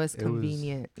 because I was It was-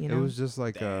 convenient, It know. was just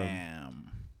like Damn.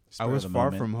 I was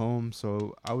far from home,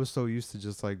 so I was so used to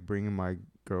just like bringing my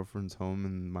girlfriends home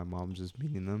and my mom just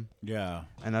meeting them, Yeah.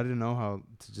 and I didn't know how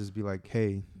to just be like,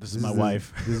 "Hey, This is my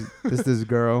wife. This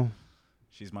girl."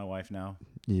 She's my wife now.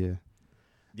 Yeah,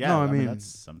 Yeah. No, I I mean, mean, that's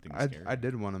something I scary.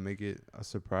 did want to make it a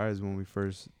surprise when we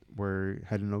first were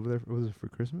heading over there. Was it for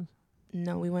Christmas?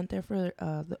 No, we went there for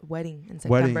the wedding in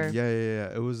September. Wedding,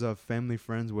 yeah. It was a family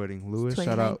friend's wedding. Lewis,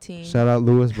 shout out 2019.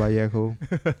 Lewis Vallejo.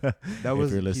 That if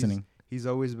was you're listening. He's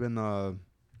always been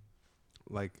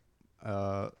like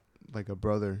a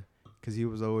brother, because he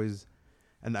was always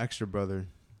an extra brother.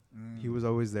 He was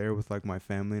always there with like my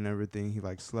family and everything. He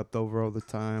like slept over all the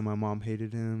time. My mom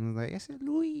hated him. Like, I said,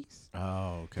 Luis, Oh,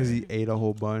 okay. because he ate a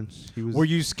whole bunch. He was. Were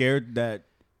you scared that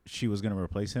she was gonna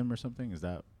replace him or something? Is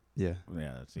that? Yeah.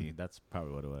 Yeah. See, that's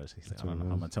probably what it was. He said, That's I don't what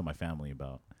know. it I'm was. gonna tell my family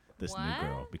about this new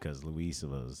girl What? because Luis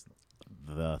was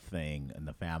the thing in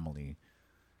the family.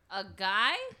 A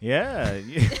guy? Yeah.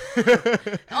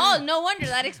 Oh, no wonder.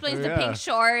 That explains the Yeah. pink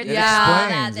shorts. It and all that.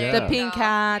 explains, There yeah. The you pink go.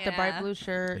 hat, the Yeah. bright blue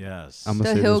shirt, yes. I'm the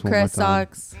gonna say this one more Hillcrest time.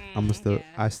 socks. Yeah.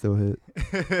 I still hit.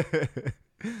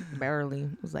 Barely.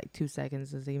 It was like 2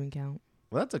 seconds. Does it even count?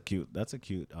 Well, that's a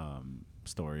cute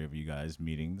story of you guys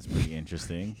meeting. That's pretty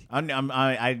interesting.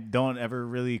 I don't ever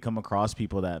really come across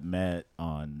people that met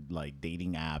on like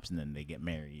dating apps and then they get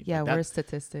married. Yeah, Like, we're a that's-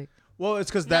 statistic. well, it's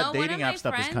because No, that one of dating my app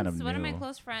stuff is kind of friends- new. One of my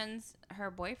close friends,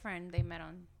 her boyfriend, they met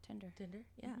on Tinder.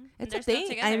 Yeah, Mhm. it's They're a still thing. I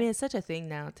together. mean, it's such a thing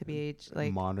now to be age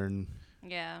like. Modern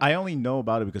Yeah. I only know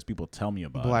about it because people tell me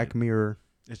about Black it. Mirror.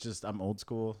 It's just I'm old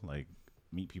school. Like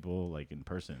meet people like in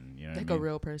person. You know, Like what I a mean?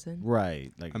 real person.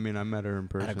 Right. Like I mean, I met her in at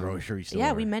person. a grocery store.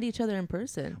 Yeah, we met each other in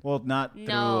person. Well, not through,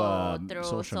 No, through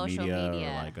social social media media.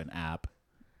 or like an app.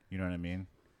 You know what I mean?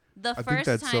 The think first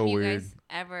that's time so you weird. guys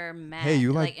ever met, Hey,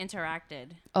 you like like-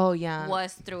 interacted, Oh yeah.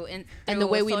 was through And the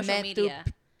way we social met through media.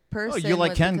 person. Oh, you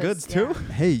like was canned because- goods too?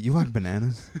 Hey, you like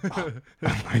bananas? I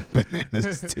like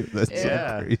bananas too. That's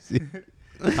Yeah. so crazy.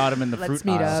 Caught him in the Let's fruit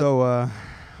meet aisle. up. So,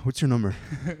 what's your number?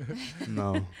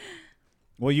 No,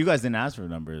 Well, you guys didn't ask for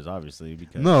numbers, obviously,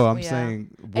 because no, I'm Yeah.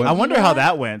 saying. And I you wonder know how what?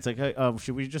 that went. It's like, hey,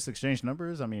 should we just exchange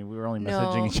numbers? I mean, we were only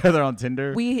messaging No. each other on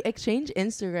Tinder. We exchanged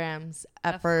Instagrams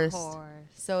at Of first. course.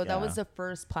 So that Yeah. was the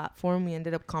first platform we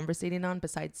ended up conversating on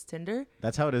besides Tinder.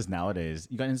 That's how it is nowadays.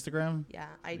 You got Instagram? Yeah,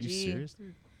 Are you IG. serious?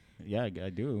 Yeah, I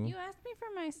do. You asked me for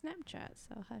my Snapchat,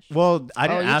 so hush. Well, I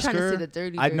didn't you're ask trying to her. see the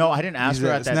dirty, I know dirty. I didn't ask You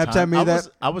her said, at that "Snapchat time. me that."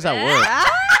 I was at work.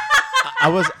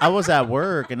 I was at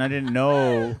work and I didn't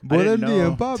know. I Buenos didn't dias,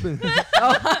 know. poppin'.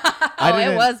 Oh, it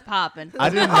didn't- was popping. I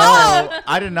didn't know.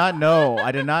 I did not know.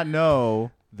 I did not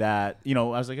know that. You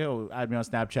know, I was like, oh, add me on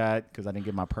Snapchat because I didn't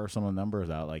get my personal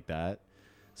numbers out like that.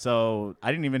 So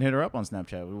I didn't even hit her up on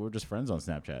Snapchat. We were just friends on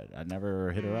Snapchat. I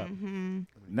never hit her up. Mm-hmm.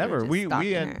 Never. just We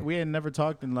stalking had her. we had never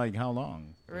talked in like how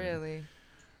long? Really?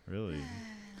 Really.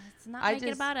 It's not I make it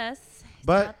just- about us. It's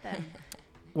But- about them.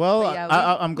 Well, But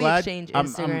yeah, I'm we glad. exchanged I'm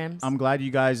Instagrams. glad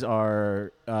you guys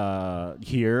are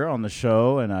here on the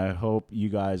show, and I hope you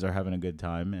guys are having a good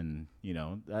time. And you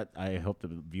know that I hope the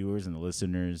viewers and the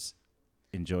listeners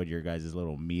enjoyed your guys'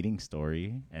 little meeting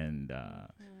story. And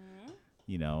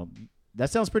you know, that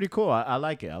sounds pretty cool. I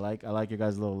like it. I like your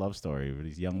guys' little love story with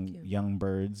these Thank you. young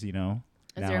birds. You know.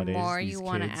 Is there nowadays, more these you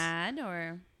want to kids. add,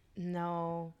 or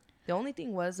No. The only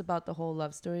thing was about the whole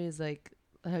love story is like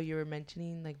how you were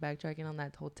mentioning, like backtracking on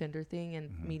that whole Tinder thing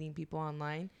and meeting people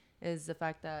online, is the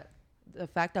fact that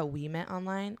we met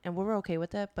online and we were okay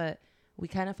with it, but we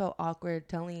kind of felt awkward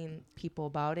telling people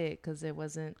about it because it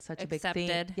wasn't such a big thing.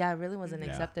 Accepted. Yeah, it really wasn't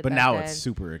accepted. But back now then. it's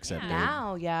super accepted.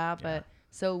 Now, but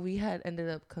so we had ended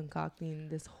up concocting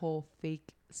this whole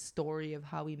fake story of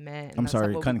how we met. and I'm that's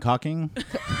sorry, what we- concocking.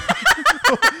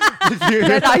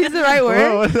 Did I use the right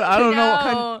word? Well, I don't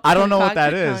know. No. I don't know what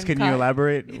that Concocted, is. Can you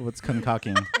elaborate? What's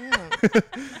concocking?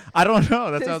 I don't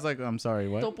know. That sounds like I'm sorry.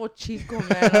 What? Topo Chico,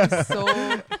 man. I'm so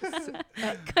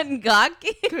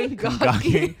Kangaki?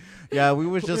 Concocking. Yeah, we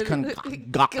was just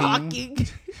concocking.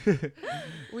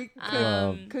 We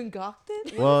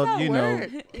concocted. Well, What is that you know.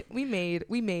 word?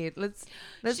 we made. Let's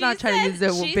She not try to use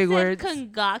the she big said words.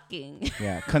 Kangaki.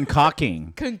 Yeah,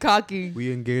 concocking. Concocking.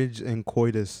 We engage in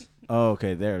coitus. Oh,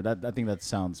 okay. There. I think that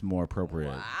sounds more appropriate.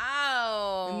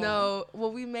 Wow. No,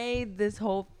 well, we made this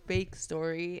whole fake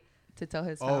story to tell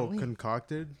his Oh, family.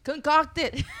 concocted.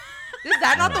 Concocted. Is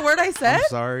that not the word I said? I'm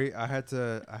sorry. I had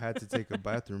to take a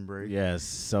bathroom break. Yes.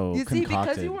 So You see, concocted.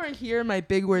 because you weren't here, my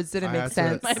big words didn't I make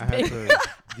had sense.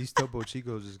 these Topo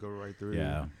Chicos just go right through.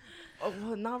 Yeah. Oh,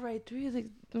 well, not right through. Like,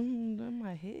 in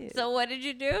my head. So what did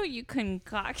you do? You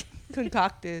concoct.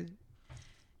 Concocted.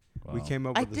 Wow. We came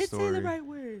up I with the did story. say the right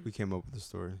word. We came up with the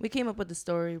story. We came up with the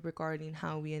story regarding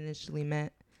how we initially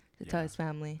met to tell his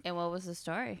family. And what was the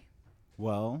story?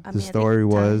 Well, I The mean, I think story time-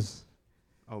 was,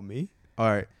 oh, me? All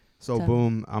right. So Tell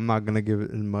boom, I'm not gonna give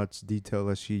it in much detail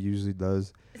as she usually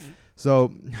does.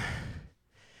 So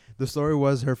the story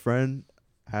was her friend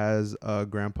has a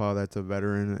grandpa that's a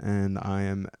veteran, and I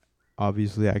am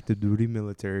obviously active duty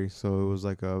military. So it was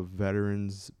like a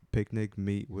veterans picnic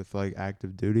meet with like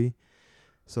active duty.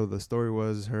 So the story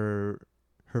was her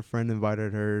friend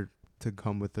invited her to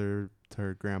come with her to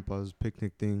her grandpa's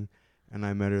picnic thing, and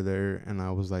I met her there, and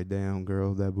I was like, damn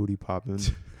girl, that booty popping.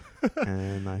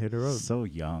 And I hit her up. so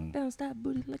young. Don't stop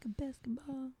booty like a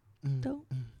basketball. Don't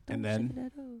And then? shake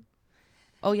that hoe.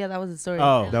 Oh yeah, that was the story.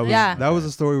 Oh, That was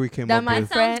a story we came that up my with.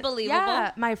 Sounds friend, believable.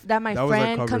 Yeah, my That was our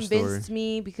friend cover convinced story.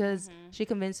 me because she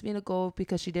convinced me to go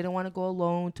because she didn't want to go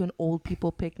alone to an old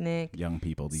people picnic. Young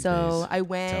people these So days. I ya.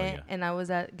 went and I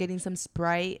was at getting some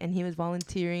Sprite and he was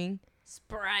volunteering.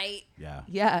 Sprite. Yeah.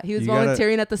 Yeah, he was You gotta-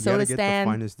 volunteering at the You gotta soda get stand.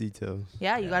 the finest details.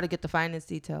 Yeah, you Yeah. got to get the finest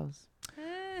details.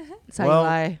 That's how Well- you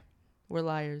lie. We're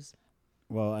liars.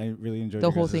 Well, I really enjoyed The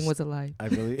your whole guys' thing was a lie. I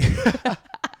really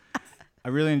I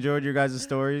really enjoyed your guys'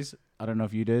 stories. I don't know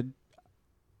if you did.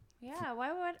 Yeah,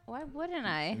 why wouldn't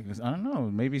I? Because I don't know.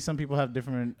 Maybe some people have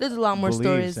different. There's a lot more Beliefs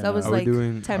stories. and, That was Are we like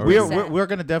doing- 10%. are We're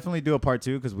gonna definitely do a part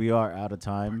 2 because we are out of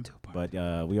time. But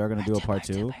we are gonna do a part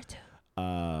 2.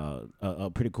 A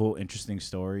pretty cool, interesting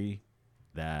story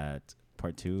that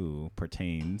part 2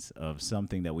 pertains of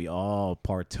something that we all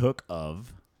partook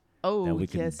of Oh, that we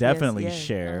can yes, definitely yes.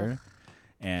 share.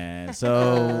 And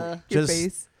so Your just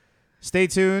face. stay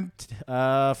tuned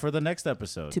for the next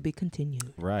episode. To be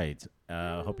continued. Right.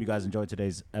 Hope you guys enjoyed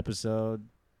today's episode.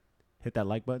 Hit that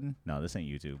like button. No, this ain't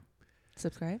YouTube.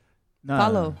 Subscribe. No,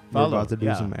 Follow. We're about to do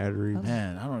yeah. some ad reads.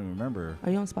 Man, I don't even remember. Are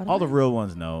you on Spotify? All the real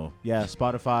ones, no. Yeah,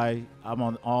 Spotify. I'm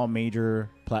on all major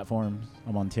platforms.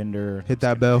 I'm on Tinder. Hit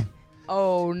that bell.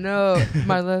 Oh no,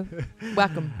 Marla,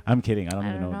 welcome. I'm kidding. I don't I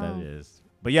even know don't what that know. is.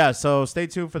 But yeah, so stay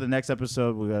tuned for the next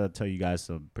episode. We gotta tell you guys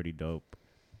some pretty dope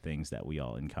things that we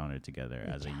all encountered together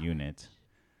as a unit.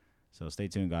 So stay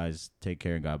tuned, guys. Take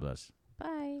care and God bless.